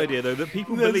up. like is the it? idea, though, that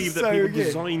people That's believe that so people good.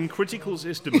 design critical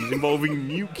systems involving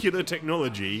nuclear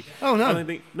technology. Oh, no. And I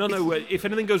think, no, if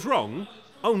anything goes wrong,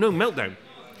 oh, no, meltdown.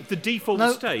 If the default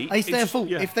No, state... it's their just- fault.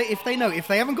 yeah. If they know, if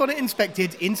they haven't got it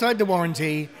inspected inside the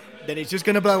warranty, then it's just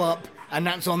going to blow up, and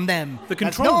that's on them. The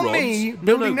That's control not rods. me No,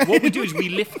 building that. what we do is we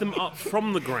lift them up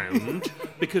from the ground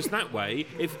because that way,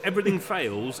 if everything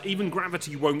fails, even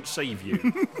gravity won't save you.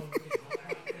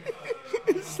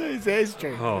 It's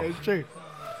true. Oh. It's true.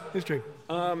 It's true.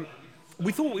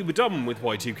 We thought we were done with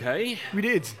Y2K We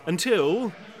did.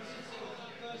 until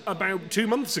about 2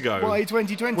 months ago. Why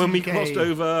 2020? When we crossed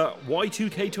over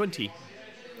Y2K20.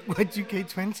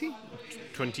 Y2K20?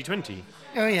 2020.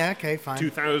 Oh yeah, okay, fine.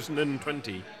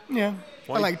 2020. Yeah,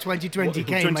 Why- I like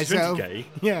 2020K What, myself. 2020K?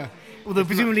 Yeah, although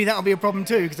presumably that'll be a problem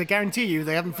too, because I guarantee you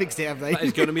they haven't fixed it, have they? That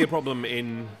is going to be a problem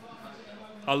in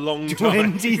a long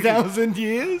time. 20,000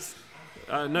 years?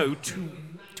 No,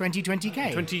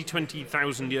 2020K?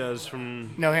 20,000 years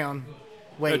from... No, hang on. No,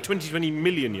 Wait, 20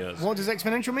 million years. what does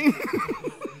exponential mean?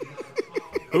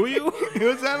 Who are you?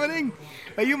 What's happening?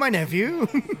 Are you my nephew?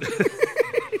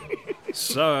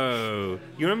 So,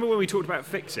 you remember when we talked about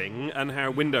fixing and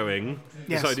how windowing,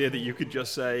 Yes. this idea that you could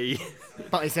just say,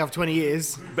 Butt yourself 20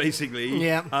 years. basically,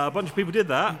 Yeah. a bunch of people did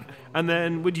that, and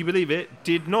then, would you believe it,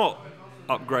 did not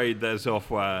upgrade their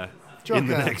software in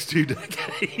the Chocker. next 2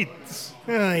 decades.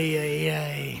 Ay, ay,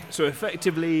 ay. So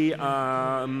effectively,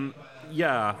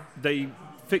 they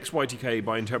fixed Y2K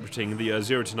by interpreting the year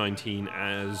 0 to 19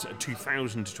 as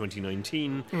 2000 to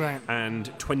 2019, Right. and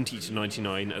 20 to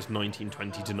 99 as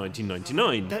 1920 to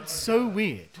 1999. That's so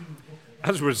weird.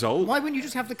 As a result, Why wouldn't you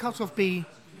just have the cutoff be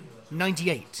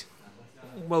 98?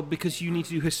 well, because you need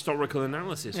to do historical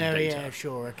analysis of Oh, data. yeah,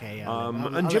 sure, okay. Yeah, I'll And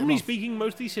let generally them off. speaking,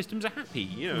 most of these systems are happy.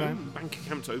 You know, Right. bank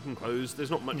accounts open, close.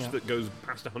 There's not much Yeah. that goes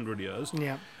past 100 years.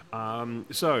 Yeah.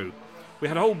 So, we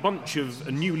had a whole bunch of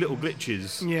new little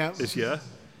glitches Yeah. this year,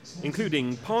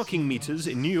 including parking meters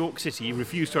in New York City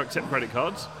refused to accept credit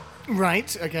cards.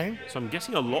 Right, okay. So I'm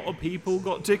guessing a lot of people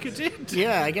got ticketed.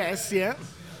 Yeah, I guess, yeah.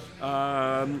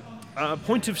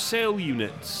 Point of sale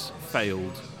units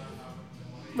failed.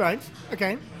 Right,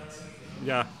 okay.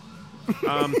 Yeah.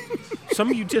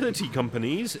 Some utility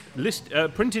companies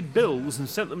printed bills and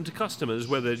sent them to customers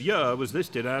where the year was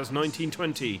listed as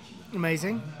 1920.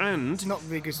 Amazing. And Not the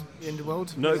biggest in the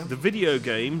world. no, yeah. the video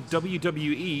game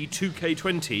WWE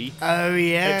 2K20 Oh,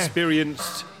 yeah.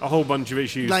 experienced a whole bunch of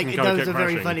issues. Like, and kinda those kept are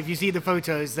very crashing. funny. If you see the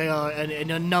photos, they are in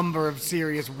a number of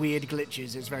serious weird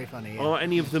glitches. It's very funny. Yeah. Are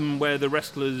any of them where the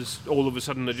wrestlers all of a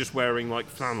sudden are just wearing like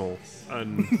flannel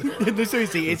and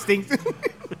Seriously, it's things.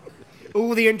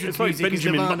 All the entrance it's like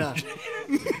music Benjamin is Nirvana.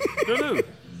 No.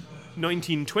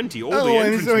 1920. All Oh, the I'm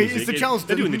entrance sorry, music it's the is- Charleston.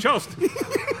 They're doing the Charleston.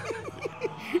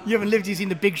 You haven't lived, you've seen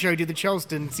the Big Show do the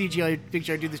Charleston, CGI Big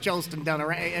Show do the Charleston down a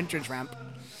entrance ramp.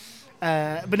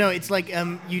 But no, it's like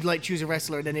you'd like choose a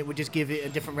wrestler and then it would just give it a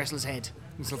different wrestler's head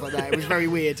and stuff like that. It was very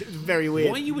weird. It was very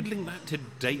weird. Why you would link that to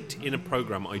date in a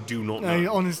program, I do not know. I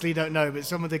honestly don't know, but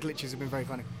some of the glitches have been very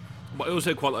funny. But I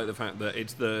also quite like the fact that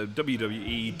it's the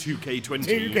WWE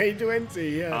 2K20.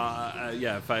 2K20,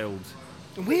 yeah. Failed.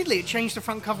 Weirdly, it changed the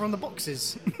front cover on the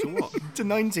boxes To what? to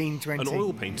 1920. An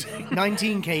oil painting.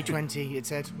 19K20, it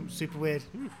said. Super weird.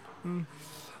 And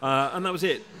that was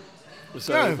it.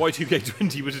 So Oh.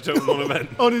 Y2K20 was a total non-event.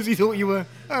 Honestly thought you were.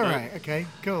 Alright, okay,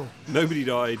 cool. Nobody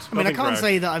died. I mean, I nothing can't crashed.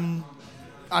 say that I'm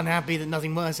unhappy that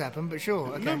nothing worse happened, but sure,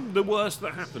 okay. No, the worst thing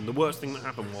that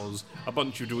happened was a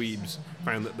bunch of dweebs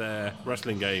found that their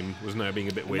wrestling game was now being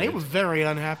a bit weird. They were very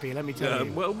unhappy, let me tell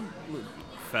you. Well,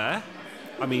 fair.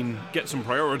 I mean, get some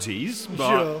priorities, but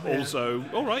Sure, yeah. also,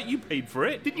 all right, you paid for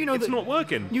it. Didn't you know it's that- not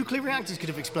working? Nuclear reactors could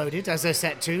have exploded, as they're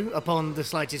set to, upon the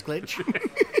slightest glitch.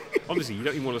 Honestly, you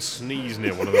don't even want to sneeze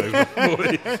near one of those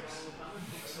boys.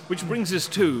 Which brings us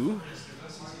to,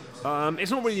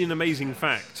 it's not really an amazing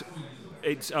fact.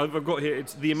 It's I've got here.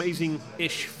 It's the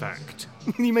amazing-ish fact.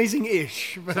 The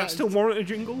amazing-ish. But Does that still warrant a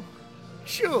jingle?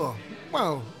 Sure.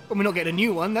 Well, we're not getting a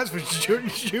new one, that's for sure.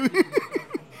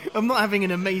 I'm not having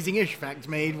an amazing-ish fact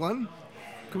made one.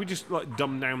 Could we just like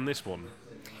dumb down this one?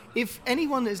 If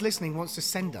anyone that is listening wants to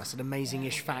send us an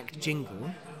amazing-ish fact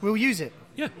jingle, we'll use it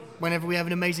Yeah. whenever we have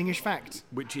an amazing-ish fact.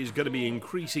 Which is going to be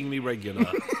increasingly regular.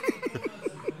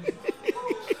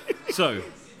 So,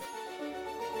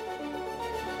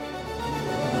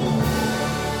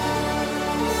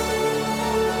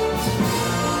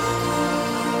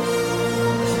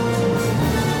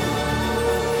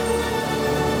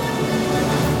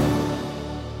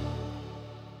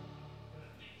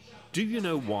 do you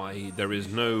know why there is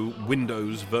no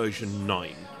Windows version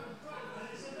 9?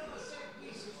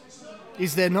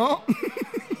 Is there not?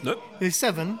 Nope. There's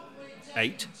 7.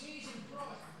 8?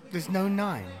 There's no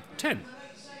 9. 10.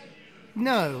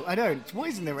 No, I don't. Why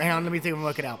isn't there? Hang on, let me think and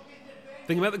work it out.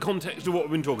 Think about the context of what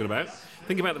we've been talking about.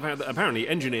 Think about the fact that apparently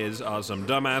engineers are some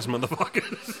dumbass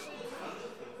motherfuckers.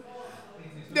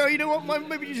 No, you know what?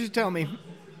 Maybe you just tell me.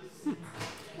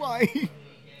 Why?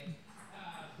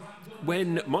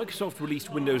 When Microsoft released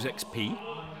Windows XP,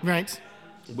 Right.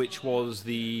 which was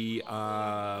the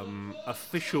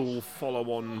official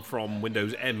follow-on from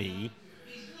Windows ME,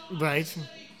 Right.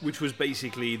 which was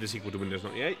basically the sequel to Windows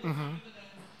 98,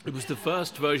 It was the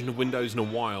first version of Windows in a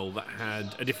while that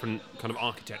had a different kind of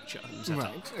architecture and setup.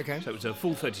 Right, okay. So it was a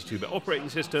full 32-bit operating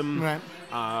system.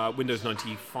 Right. Windows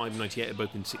 95 and 98 are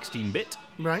both in 16-bit.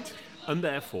 Right. And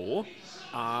therefore,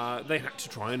 they had to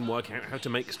try and work out how to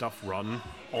make stuff run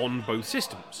on both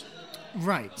systems.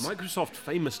 Right. Microsoft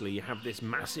famously have this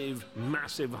massive,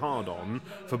 massive hard-on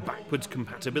for backwards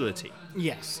compatibility.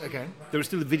 Yes, okay. There is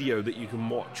still a video that you can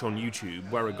watch on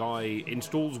YouTube where a guy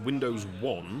installs Windows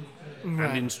 1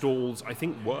 and installs, I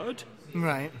think, Word,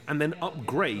 Right. and then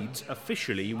upgrades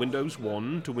officially Windows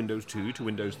 1 to Windows 2 to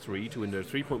Windows 3 to Windows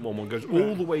 3.11, goes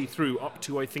all the way through up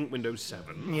to, I think, Windows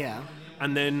 7, Yeah.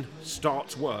 and then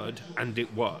starts Word, and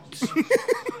it works.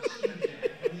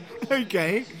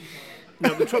 Okay.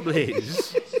 Now, the trouble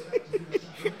is,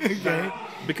 Okay.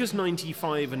 because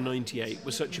 95 and 98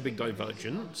 was such a big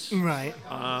divergence, Right.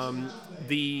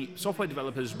 the software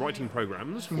developers writing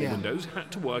programs for Yeah. Windows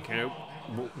had to work out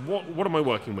what am I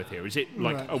working with here? Is it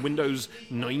like Right. a Windows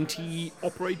 90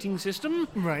 operating system?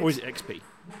 Right. Or is it XP?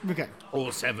 Okay.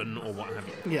 Or 7 or what have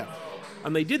you? Yeah.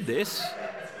 And they did this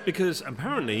because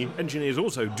apparently engineers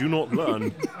also do not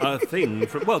learn a thing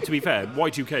from... Well, to be fair,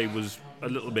 Y2K was a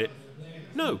little bit...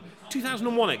 No,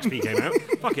 2001 XP came out.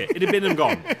 Fuck it, it had been and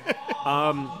gone.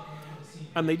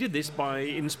 And they did this by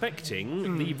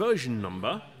inspecting the version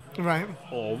number Right.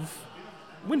 of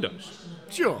Windows.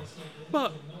 Sure.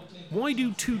 But why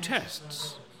do two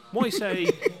tests? Why say,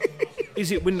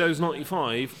 is it Windows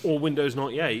 95 or Windows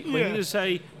 98? When Yeah. you just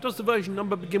say, does the version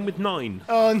number begin with 9?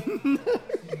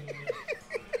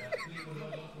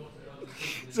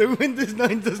 So Windows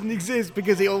 9 doesn't exist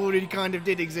because it already kind of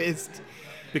did exist.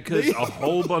 Because a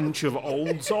whole bunch of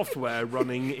old software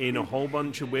running in a whole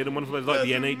bunch of weird and wonderful places like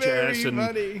the That's NHS very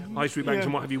funny. and high street banks Yeah.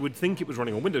 and what have you would think it was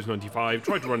running on Windows 95,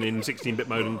 tried to run in 16-bit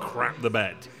mode and crap the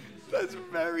bed. That's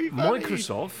very funny.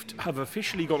 Microsoft have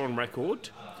officially gone on record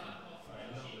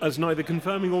as neither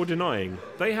confirming or denying.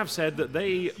 They have said that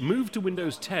they moved to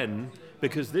Windows 10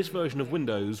 because this version of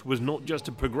Windows was not just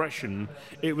a progression,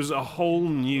 it was a whole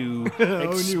new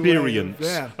experience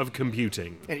yeah. of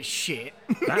computing. And it's shit.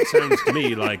 That sounds to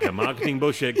me like a marketing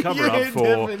bullshit cover-up Yeah, it for,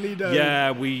 definitely does. yeah,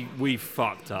 we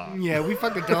fucked up. Yeah, we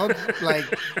fucked a dog like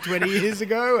 20 years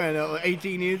ago and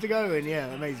 18 years ago, and yeah,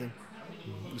 amazing.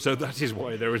 So that is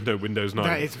why there is no Windows 9.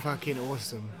 That is fucking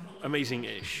awesome.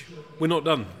 Amazing-ish. We're not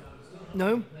done.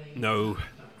 No? No.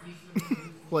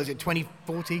 What is it,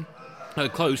 2040?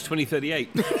 Close, 2038.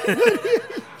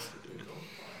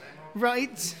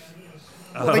 Right.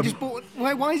 Well, they just bought.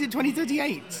 Why is it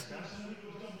 2038?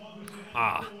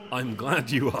 I'm glad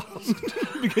you asked.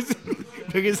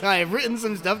 because I have written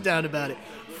some stuff down about it.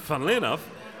 Funnily enough.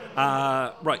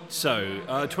 Right, so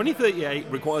 2038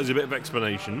 requires a bit of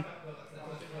explanation.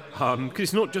 Because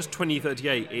it's not just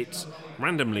 2038, it's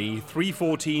randomly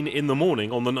 3:14 in the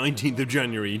morning on the 19th of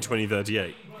January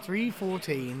 2038.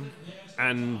 3:14.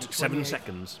 And 7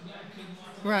 seconds,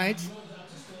 Right.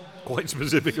 quite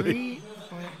specifically.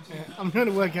 I'm trying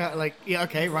to work out, like, yeah,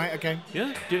 okay, right, okay.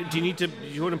 Yeah? Do you need to... Do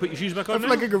you want to put your shoes back on I feel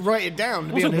now? like I could write it down,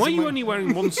 to be Also, honest. why are you only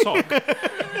wearing one sock?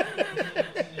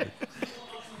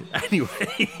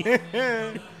 Anyway.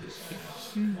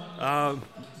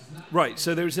 Right,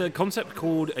 so there's a concept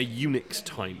called a Unix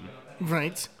time.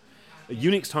 Right. A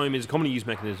Unix time is a commonly used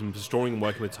mechanism for storing and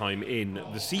working with time in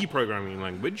the C programming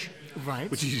language, Right.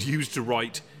 which is used to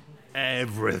write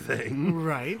everything.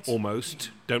 Right. Almost.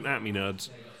 Don't at me, nerds.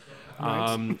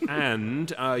 And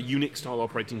Unix-style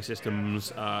operating systems,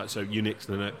 so Unix,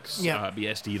 Linux, Yeah.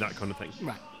 BSD, that kind of thing.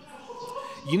 Right.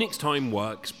 Unix time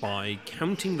works by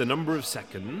counting the number of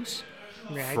seconds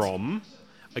Right. from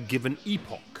a given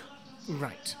epoch.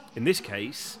 Right. In this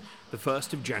case, the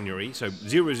 1st of January, so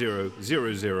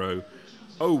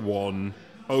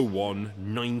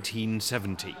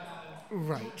 000001011970.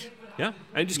 Right. Yeah?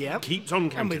 And it just Yep. keeps on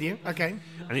counting. I'm with you. Okay.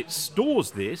 And it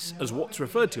stores this as what's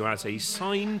referred to as a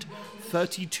signed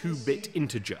 32-bit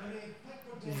integer.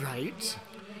 Right.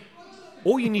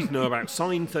 All you need to know about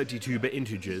signed 32-bit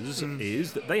integers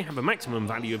is that they have a maximum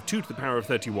value of 2 to the power of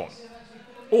 31,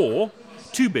 or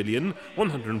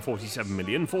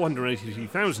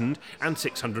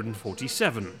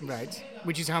 2,147,483,647. Right.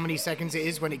 Which is how many seconds it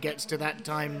is when it gets to that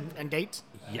time and date.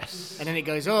 Yes. And then it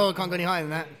goes, oh, I can't go any higher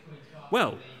than that.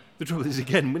 Well, the trouble is,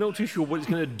 again, we're not too sure what it's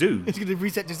going to do. It's going to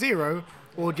reset to 0,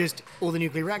 or just all the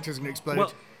nuclear reactors are going to explode.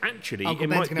 Well, actually, Uncle it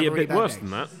Ben's might gonna be a have a really bit bad worse day.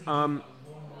 than that,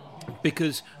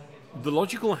 because the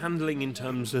logical handling in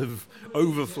terms of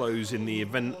overflows in the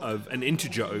event of an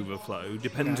integer overflow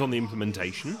depends on the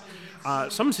implementation.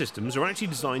 Some systems are actually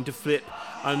designed to flip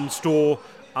and store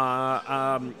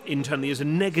internally as a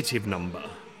negative number.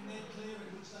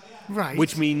 Right.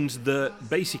 Which means that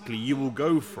basically you will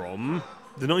go from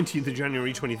the 19th of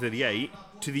January 2038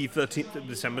 to the 13th of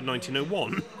December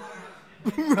 1901.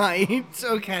 Right.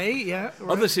 Okay. Yeah. Right.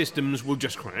 Other systems will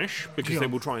just crash because Sure. they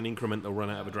will try and increment, they'll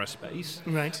run out of address space.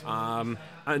 Right.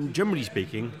 And generally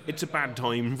speaking, it's a bad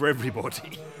time for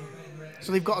everybody.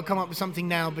 So they've got to come up with something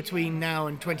now between now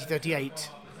and 2038.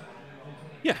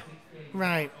 Yeah.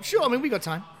 Right. Sure. I mean, we got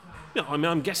time. No, I mean,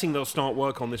 I'm guessing they'll start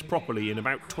work on this properly in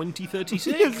about 2036.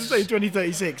 Yes, say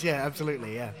 2036. Yeah,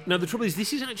 absolutely. Yeah. Now, the trouble is,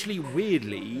 this is actually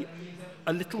weirdly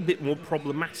a little bit more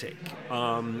problematic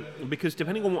because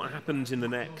depending on what happens in the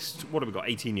next, what have we got,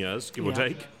 18 years, give or Yeah.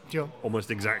 take? Sure. Almost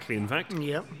exactly, in fact.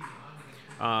 Yep.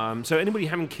 So anybody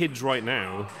having kids right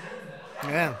now,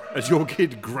 Yeah. as your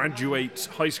kid graduates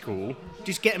high school,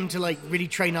 Just get them to like really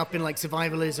train up in like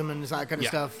survivalism and that kind of Yeah.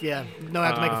 stuff. Yeah. Know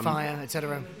how to make a fire,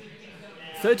 etc.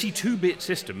 32-bit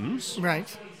systems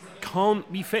Right.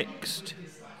 can't be fixed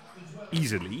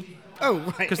easily Oh,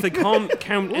 right. because they can't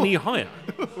count any higher.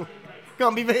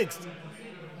 Can't be fixed.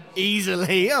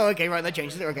 Easily. Oh, okay, right. That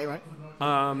changes it. Okay, right.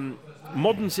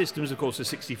 Modern systems, of course, are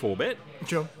 64-bit.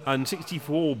 Sure. And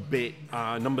 64-bit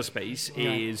number space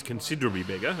is considerably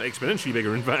bigger, exponentially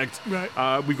bigger, in fact.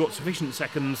 Right. We've got sufficient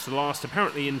seconds to last,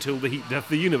 apparently, until the heat death of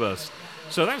the universe.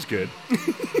 So that's good.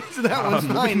 So that one's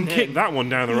We fine. can then. kick that one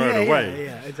down the road yeah, away.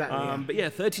 Yeah, exactly. Yeah. But yeah,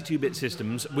 32-bit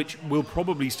systems, which will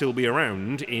probably still be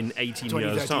around in 18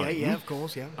 years' 2038, time, yeah, of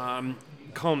course, yeah.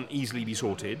 can't easily be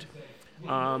sorted.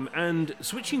 And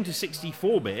switching to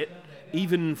 64-bit,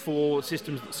 even for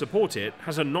systems that support it,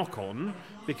 has a knock-on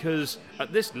because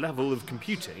at this level of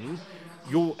computing,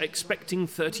 you're expecting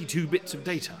 32 bits of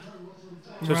data.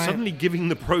 So Right. suddenly giving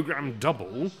the program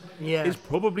double Yeah. is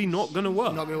probably not going to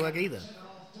work. Not going to work either.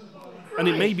 And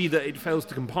it may be that it fails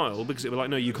to compile because it was like,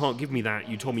 no, you can't give me that.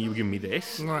 You told me you were giving me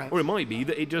this. Right. Or it might be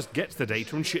that it just gets the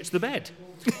data and shits the bed.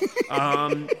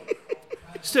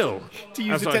 Still, To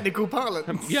use as the I- technical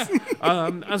parlance. yeah,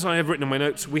 as I have written in my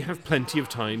notes, we have plenty of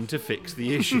time to fix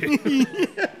the issue.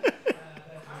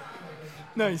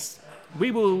 Nice.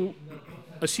 We will,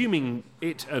 assuming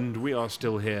it and we are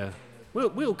still here,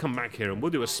 we'll come back here and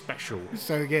we'll do a special.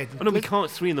 So good. Oh no, we can't.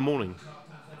 It's 3 a.m.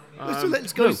 So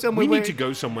let's go No, somewhere we where... need to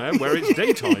go somewhere where it's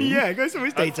daytime. Yeah, go somewhere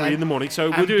it's At 3 daytime. a.m. So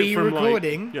we'll And do be it from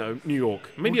recording. like, New York,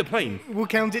 maybe a plane. We'll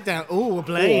count it down. Oh, a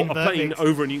plane. Or a plane Perfect.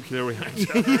 over a nuclear reactor.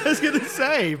 I was going to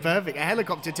say, perfect. A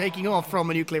helicopter taking off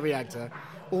from a nuclear reactor.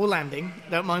 Or landing.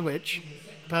 Don't mind which.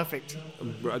 Perfect. To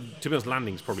be honest,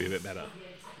 landing's probably a bit better.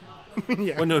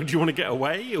 Yeah. Well, no, do you want to get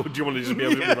away or do you want to just be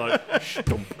able to be like,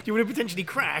 stomp? Do you want to potentially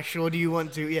crash or do you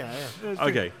want to... Yeah, yeah. That's true.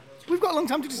 Okay, We've got a long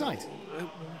time to decide.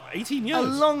 18 A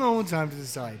years. long old time to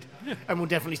decide. And we'll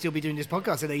definitely still be doing this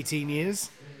podcast in 18 years.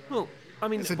 Well, I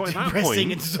mean, It's a by that depressing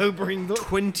point, and sobering thought.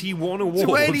 21 awards.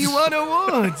 21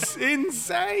 awards!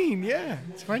 Insane, yeah.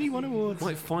 21 awards.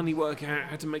 Might finally work out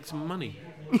how to make some money.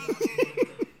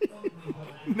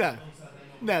 No.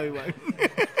 No, we won't.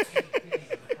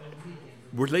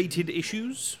 Related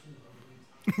issues?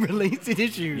 Related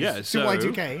issues. Yeah, To so-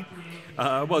 Y2K.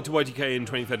 Well, to YTK in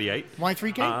 2038.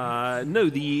 Y3K? No,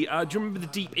 do you remember the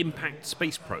Deep Impact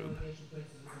Space Probe?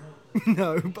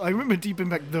 No, but I remember Deep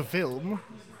Impact, the film.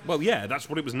 Well, yeah, that's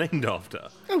what it was named after.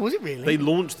 Oh, was it really? They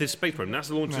launched this space probe. NASA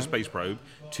launched a space probe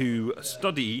to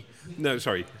study,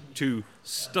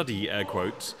 air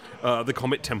quotes, the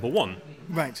comet Tempel 1.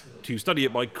 Right. To study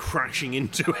it by crashing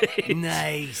into it.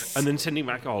 Nice. And then sending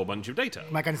back a whole bunch of data.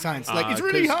 My kind of science. Like, it's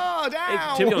really 'cause hard.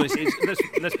 Ow! to be honest,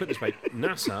 let's put it this way.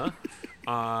 NASA,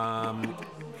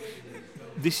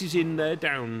 this is in their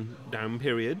down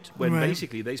period when Right.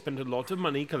 basically they spent a lot of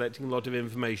money collecting a lot of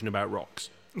information about rocks.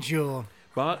 Sure.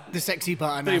 But The sexy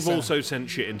part of they've NASA. also sent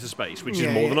shit into space, which Yeah,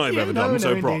 is more than yeah. I've Yeah, ever no, done,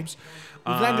 so no, props.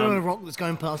 We've landed on a rock that's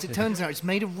going past. It turns out it's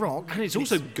made of rock. And it's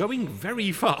also going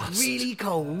very fast. Really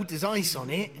cold. There's ice on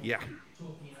it. Yeah.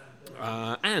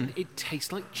 And it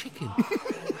tastes like chicken.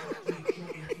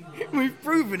 We've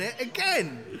proven it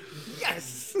again.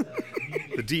 Yes.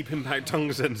 The Deep Impact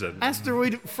tongue sensor.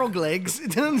 Asteroid frog legs.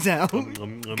 It turns out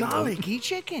nom, nom. garlicky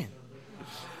chicken.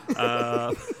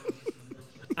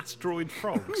 Asteroid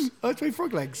frogs. Oh, it's made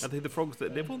frog legs. Are they the frogs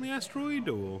that live on the asteroid,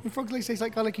 or The frog legs taste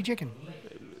like garlicky chicken.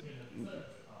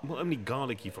 well, only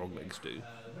garlicky frog legs do?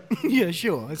 Yeah,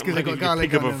 sure. It's because Like they've if got garlic you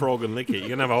pick up on a them. frog and lick it, you're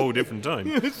gonna have a whole different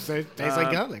time. So it tastes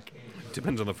like garlic.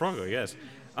 Depends on the frog, I guess.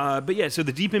 But yeah, so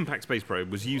the Deep Impact Space Probe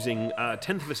was using a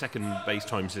tenth of a second base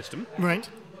time system, Right.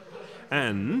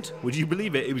 and would you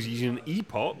believe it? It was using an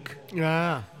epoch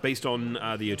Ah. based on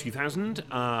the year 2000,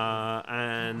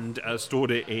 and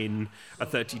stored it in a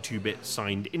 32-bit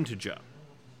signed integer.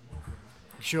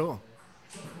 Sure.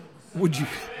 Would you?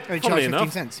 They Funnily charge 15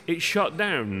 enough, cents. it shut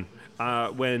down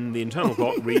when the internal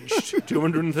clock reached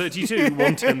 232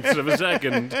 1/10 of a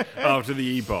second after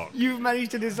the epoch. You've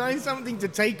managed to design something to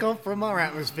take off from our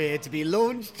atmosphere to be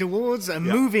launched towards a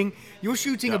moving. You're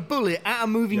shooting a bullet at a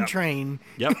moving train.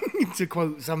 Yep. To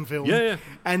quote some film. Yeah.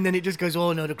 And then it just goes,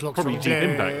 oh no, the clock's Probably wrong. Deep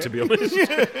Impact, to be honest.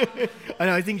 I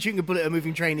know. I think shooting a bullet at a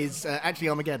moving train is actually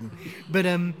Armageddon. But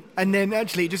and then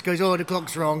actually it just goes, oh, the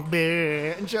clock's wrong,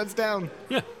 and shuts down.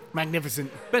 Yeah. Magnificent.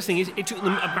 Best thing is, it took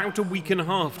them about a week and a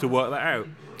half to work that out.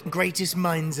 Greatest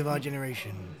minds of our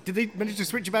generation. Did they manage to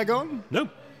switch it back on? No.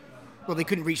 Well, they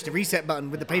couldn't reach the reset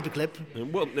button with the paperclip.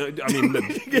 Well, no, I mean,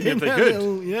 if they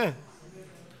could. Yeah.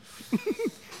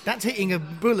 That's hitting a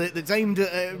bullet that's aimed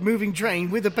at a moving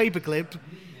train with a paperclip,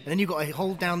 and then you've got to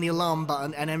hold down the alarm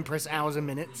button and then press hours and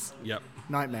minutes. Yep.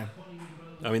 Nightmare.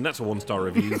 I mean, that's a 1-star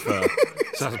review for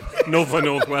North by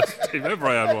Northwest, if ever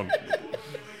I had one.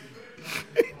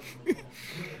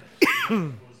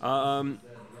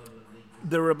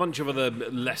 There are a bunch of other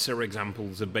lesser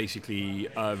examples of basically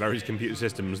various computer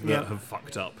systems that have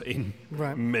fucked up in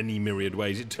many myriad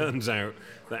ways. It turns out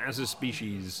that as a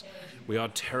species, we are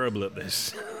terrible at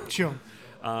this. Sure.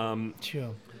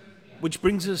 Sure. Which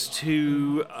brings us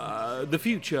to the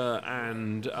future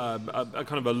and a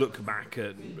kind of a look back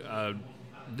at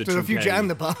the So the 2K. future and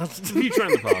the past. The future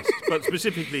and the past, but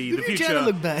specifically the future. and the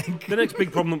look back. The next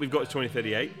big problem that we've got is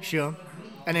 2038. Sure.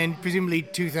 And then presumably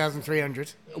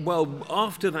 2,300. Well,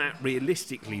 after that,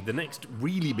 realistically, the next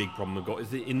really big problem we've got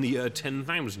is in the year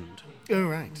 10,000. Oh,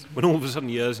 right. When all of a sudden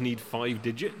years need 5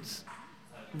 digits.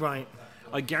 Right.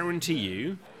 I guarantee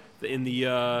you that in the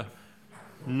year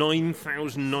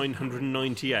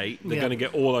 9,998, they're going to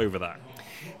get all over that.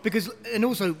 Because, and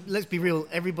also, let's be real,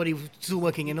 everybody still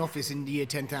working in office in the year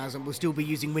 10,000 will still be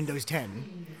using Windows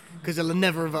 10. Because they'll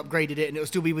never have upgraded it, and it'll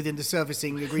still be within the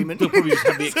servicing agreement. They'll probably just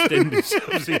have the extended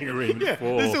servicing agreement. Yeah,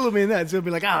 for... they'll still be in that. So they'll be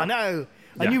like, oh, no.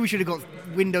 I Yeah. knew we should have got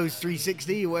Windows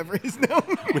 360 or whatever it is now.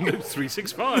 Windows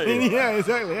 365. Yeah,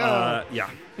 exactly. Oh.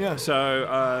 Yeah.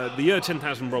 So the year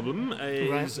 10,000 problem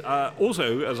is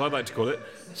also, as I like to call it,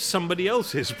 somebody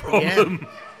else's problem. Yeah,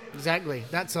 exactly.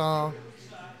 That's our...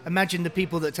 Imagine the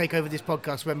people that take over this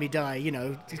podcast when we die, you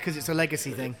know, because it's a legacy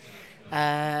thing.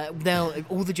 They'll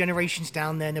all the generations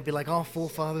down there, and they'll be like, our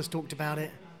forefathers talked about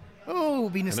it. Oh, we'll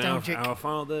be nostalgic. And our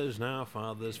fathers, now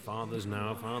fathers, fathers,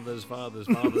 now fathers, fathers,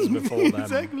 fathers before them.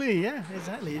 Exactly, yeah,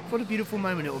 exactly. What a beautiful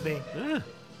moment it will be. Yeah.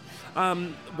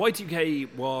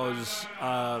 Y2K was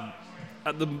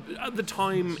at the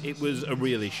time it was a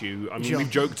real issue. I mean, Sure.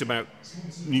 we've joked about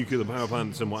nuclear power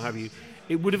plants and what have you.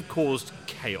 It would have caused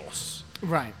chaos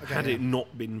Right. Okay, had it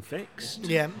not been fixed.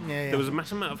 Yeah. There was a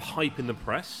massive amount of hype in the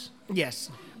press. Yes.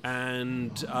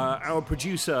 And our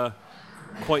producer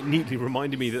quite neatly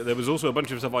reminded me that there was also a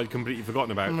bunch of stuff I'd completely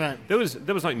forgotten about. Right. There was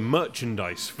like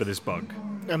merchandise for this bug.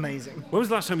 Amazing. When was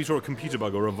the last time you saw a computer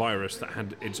bug or a virus that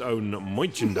had its own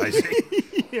merchandising?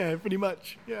 Yeah, pretty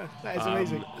much. Yeah, that is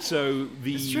amazing. So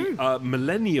true. the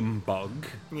Millennium Bug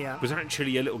Yeah. was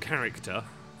actually a little character,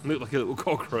 looked like a little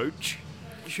cockroach.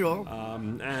 Sure.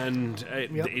 And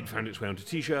Yep. it found its way onto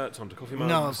T-shirts, onto coffee mugs,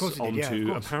 No, of course it did, yeah, onto of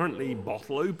course. apparently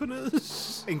bottle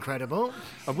openers, Incredible.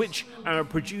 of which our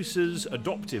producer's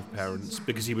adoptive parents,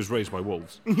 because he was raised by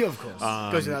wolves, Yeah, of course.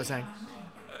 Goes without saying.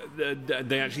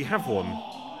 they actually have one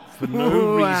for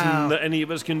no Wow. reason that any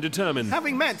of us can determine.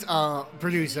 Having met our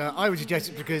producer, I would suggest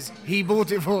it's because he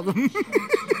bought it for them.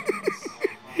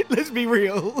 Let's be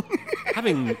real.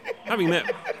 having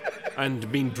met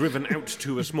and been driven out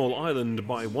to a small island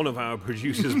by one of our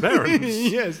producer's parents.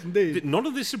 Yes, indeed. None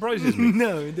of this surprises me.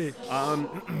 No, indeed.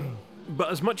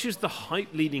 But as much as the hype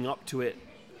leading up to it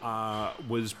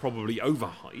was probably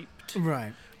overhyped,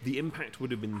 Right. the impact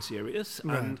would have been serious.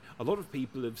 And a lot of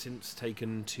people have since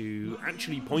taken to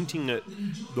actually pointing at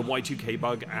the Y2K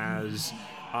bug as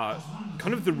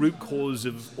kind of the root cause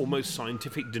of almost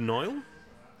scientific denial.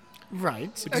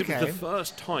 Right. Because Okay. it was the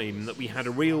first time that we had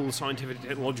a real scientific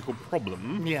technological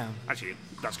problem. Yeah. Actually,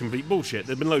 that's complete bullshit.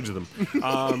 There've been loads of them.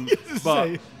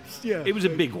 But yeah. it was a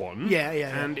big one. Yeah.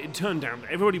 And it turned out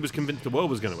everybody was convinced the world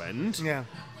was going to end. Yeah.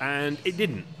 And it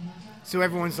didn't. So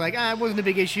everyone's like, it wasn't a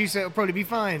big issue, so it'll probably be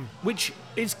fine. Which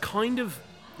is kind of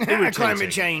irritating.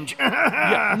 Climate change.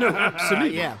 Yeah, no,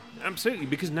 absolutely. Yeah. Absolutely,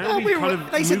 because now we've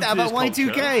they said moved that to about this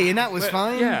Y2K, culture and that was where-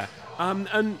 fine. Yeah.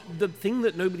 And the thing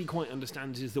that nobody quite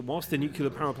understands is that whilst the nuclear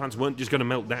power plants weren't just going to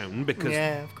melt down because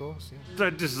Yeah, of course. Yeah.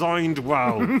 they're designed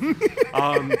well,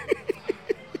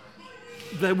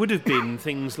 there would have been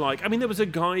things like, I mean, there was a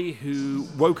guy who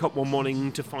woke up one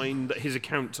morning to find that his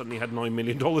account suddenly had $9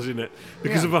 million in it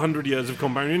because Yeah. of 100 years of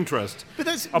compound interest. But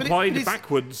that's applied but it's-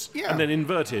 backwards yeah. and then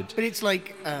inverted. But it's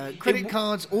like credit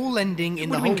cards all lending in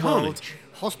the would have whole been world. carnage.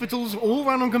 Hospitals all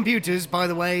run on computers, by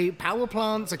the way. Power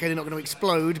plants, okay, they're not going to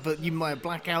explode, but you might have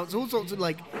blackouts, all sorts of,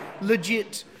 like,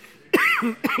 legit...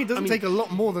 it doesn't take a lot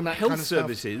more than that Health kind of stuff.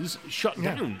 services shut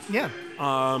down. Yeah.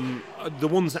 The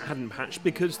ones that hadn't patched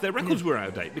because their records were out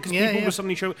of date. Because Yeah, people yeah. were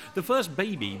suddenly showing... The first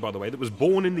baby, by the way, that was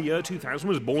born in the year 2000,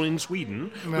 was born in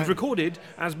Sweden, was recorded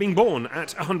as being born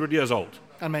at 100 years old.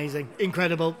 Amazing.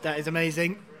 Incredible. That is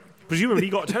amazing. Presumably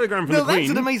got a telegram from No, the Queen.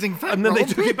 that's an amazing fact, And then they Rob.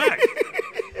 took it back.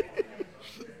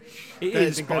 It That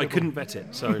is is, but I incredible. couldn't vet it,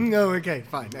 so... No, okay,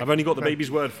 fine. I've only got the Right. baby's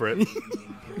word for it.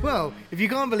 Well, if you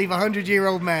can't believe a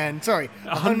 100-year-old man, sorry,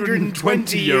 a 120-year-old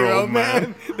 120-year-old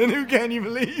man, then who can you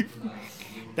believe?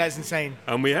 That's insane.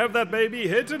 And we have that baby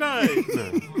here tonight.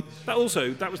 No. That was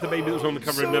the baby that was on the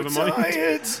cover of So Nevermind.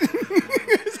 tired.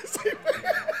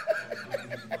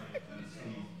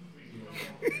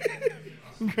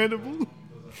 Incredible.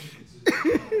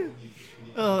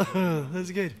 Oh,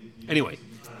 that's good. Anyway,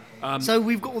 So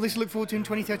we've got all this to look forward to in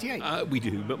 2038. we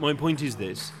do, but my point is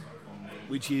this,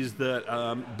 which is that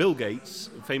Bill Gates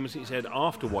famously said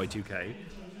after Y2K,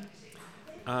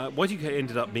 Y2K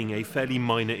ended up being a fairly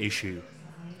minor issue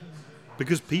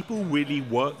because people really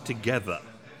worked together.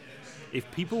 If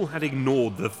people had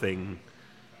ignored the thing,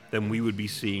 then we would be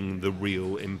seeing the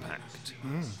real impact.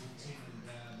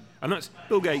 And that's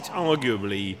Bill Gates,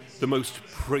 arguably the most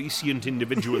prescient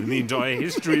individual in the entire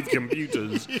history of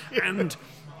computers, and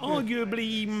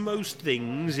arguably most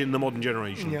things in the modern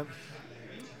generation. Yep.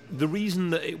 The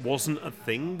reason that it wasn't a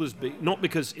thing was not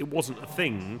because it wasn't a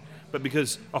thing, but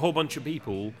because a whole bunch of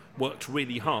people worked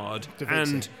really hard To fix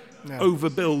and it. Yeah.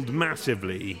 overbilled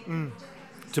massively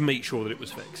to make sure that it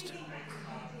was fixed.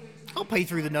 I'll pay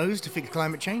through the nose to fix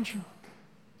climate change.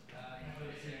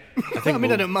 I I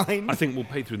mean, I don't mind. I think we'll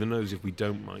pay through the nose if we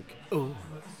don't, Mike. Oh.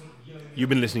 You've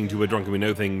been listening to A Drunk and We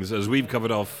Know Things as we've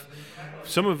covered off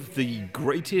some of the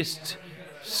greatest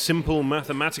simple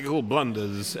mathematical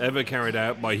blunders ever carried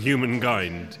out by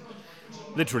humankind.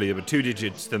 Literally, there were 2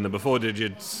 digits, then there were 4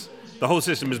 digits. The whole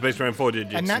system is based around 4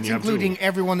 digits. And that's you have to- including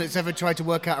everyone that's ever tried to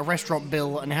work out a restaurant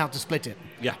bill and how to split it.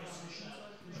 Yeah.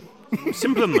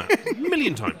 Simpler than that. A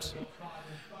million times.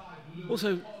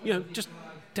 Also, just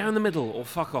down the middle or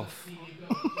fuck off.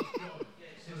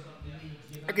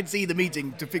 I could see the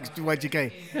meeting to fix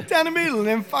Y2K. Down the middle and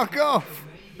then fuck off.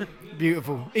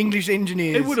 Beautiful. English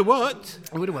engineers. It would have worked.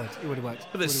 It would have worked. It would have worked.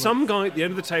 But there's some guy at the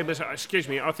end of the table that said, excuse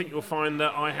me, I think you'll find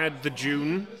that I had the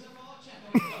June.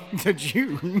 The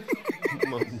June.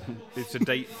 Well, it's a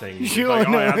date thing. It's Sure, like,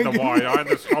 no, I had I the wine, I had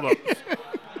the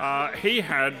scallops. He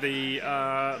had the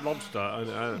lobster. I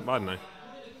don't know.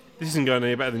 This isn't going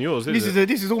any better than yours, is it?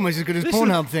 This is almost as good as This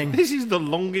Pornhub is, thing. This is the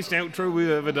longest outro we've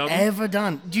ever done. Ever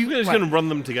done. Do you, We're just right, going to run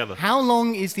them together. how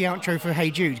long is the outro for Hey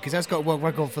Jude? Because that's got a world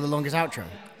record for the longest outro.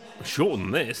 Shorter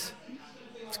than this.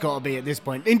 It's got to be at this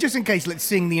point. And just in case, let's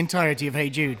sing the entirety of Hey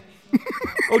Jude.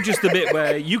 Or just the bit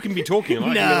where you can be talking and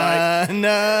I can be like,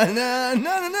 Na, na,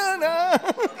 na, na, na, na.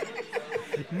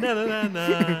 na na na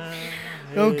na.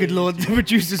 Oh, good Lord, the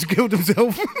producer's killed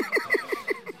himself.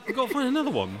 We've got to find another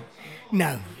one.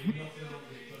 No,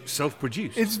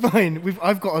 Self-produced. it's fine.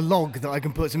 I've got a log that I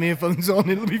can put some earphones on.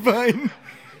 It'll be fine.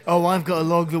 Oh, I've got a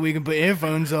log that we can put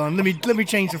earphones on. Let me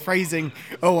change the phrasing.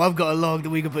 Oh, I've got a log that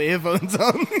we can put earphones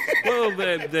on. Well,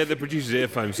 they're the producer's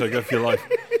earphones, so go for your life.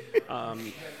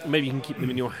 Maybe you can keep them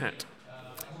in your hat.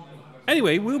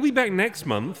 Anyway, we'll be back next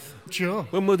month Sure.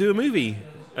 when we'll do a movie,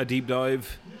 a deep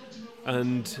dive,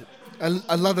 and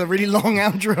Another really long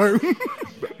outro.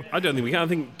 I don't think we can. I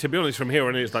think, to be honest, from here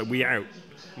on in, it's like we out.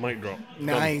 Mic drop. Done.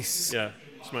 Nice. Yeah,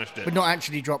 smashed it. But not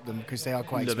actually drop them because they are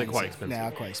quite No, expensive. they're quite expensive. They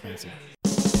are quite expensive.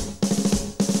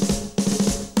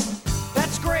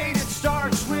 That's great, it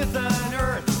starts with an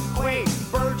earthquake,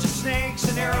 birds and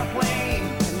snakes, an airplane,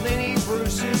 and Lenny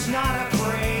Bruce is not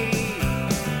afraid.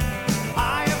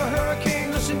 I have a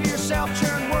hurricane, listen to yourself,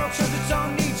 churn world serves its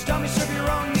own needs, dummy serve your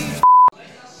own needs.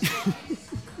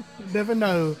 Never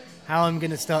know how I'm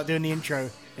going to start doing the intro.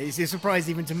 It's a surprise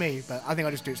even to me, but I think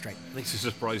I'll just do it straight. It's a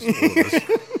surprise to all of us.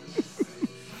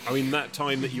 I mean, that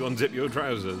time that you unzip your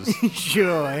trousers,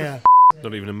 Sure, yeah.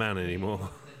 not even a man anymore.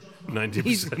 90%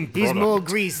 He's product. more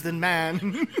grease than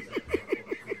man.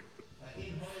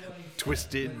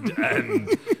 Twisted and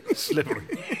slippery.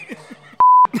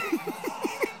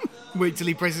 Wait till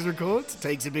he presses record,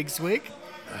 takes a big swig.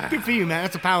 Good for you, man.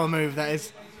 That's a power move, that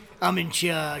is. I'm in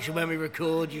charge when we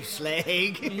record, you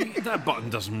slag. That button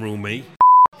doesn't rule me.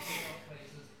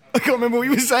 I can't remember what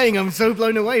you were saying. I'm so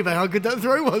blown away by how good that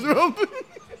throw was, Rob.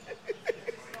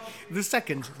 The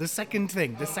second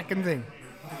thing.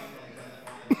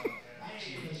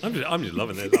 I'm just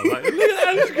loving it. I'm like, look at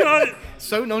that, it's got it.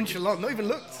 So nonchalant, not even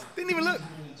looked. Didn't even look.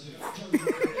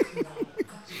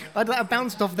 I'd have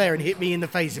bounced off there and hit me in the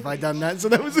face if I'd done that, so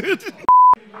that was it.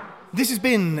 This has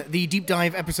been the deep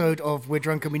dive episode of We're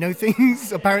Drunk and We Know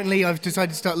Things. Apparently, I've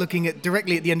decided to start looking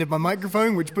directly at the end of my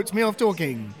microphone, which puts me off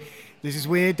talking. This is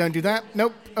weird, don't do that.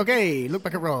 Nope. Okay, look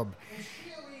back at Rob.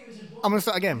 I'm going to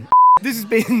start again. This has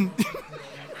been...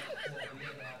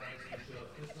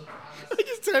 I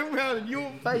just turned around and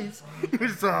your face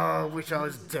was, I wish I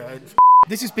was dead.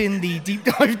 This has been the deep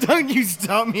dive. Don't you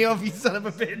start me off, you son of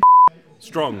a bitch.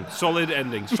 Strong, solid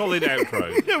ending, solid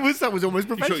outro. That was almost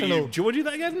professional. Do you want to do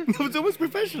that again? That was almost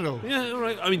professional. Yeah, all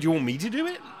right. I mean, do you want me to do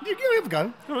it? You have a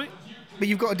go. All right. But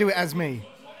you've got to do it as me.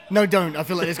 No, don't. I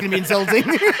feel like it's going to be insulting.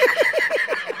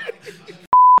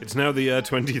 It's now the year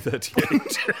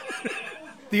 2038.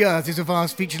 The Earth is a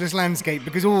vast featureless landscape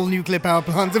because all nuclear power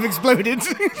plants have exploded.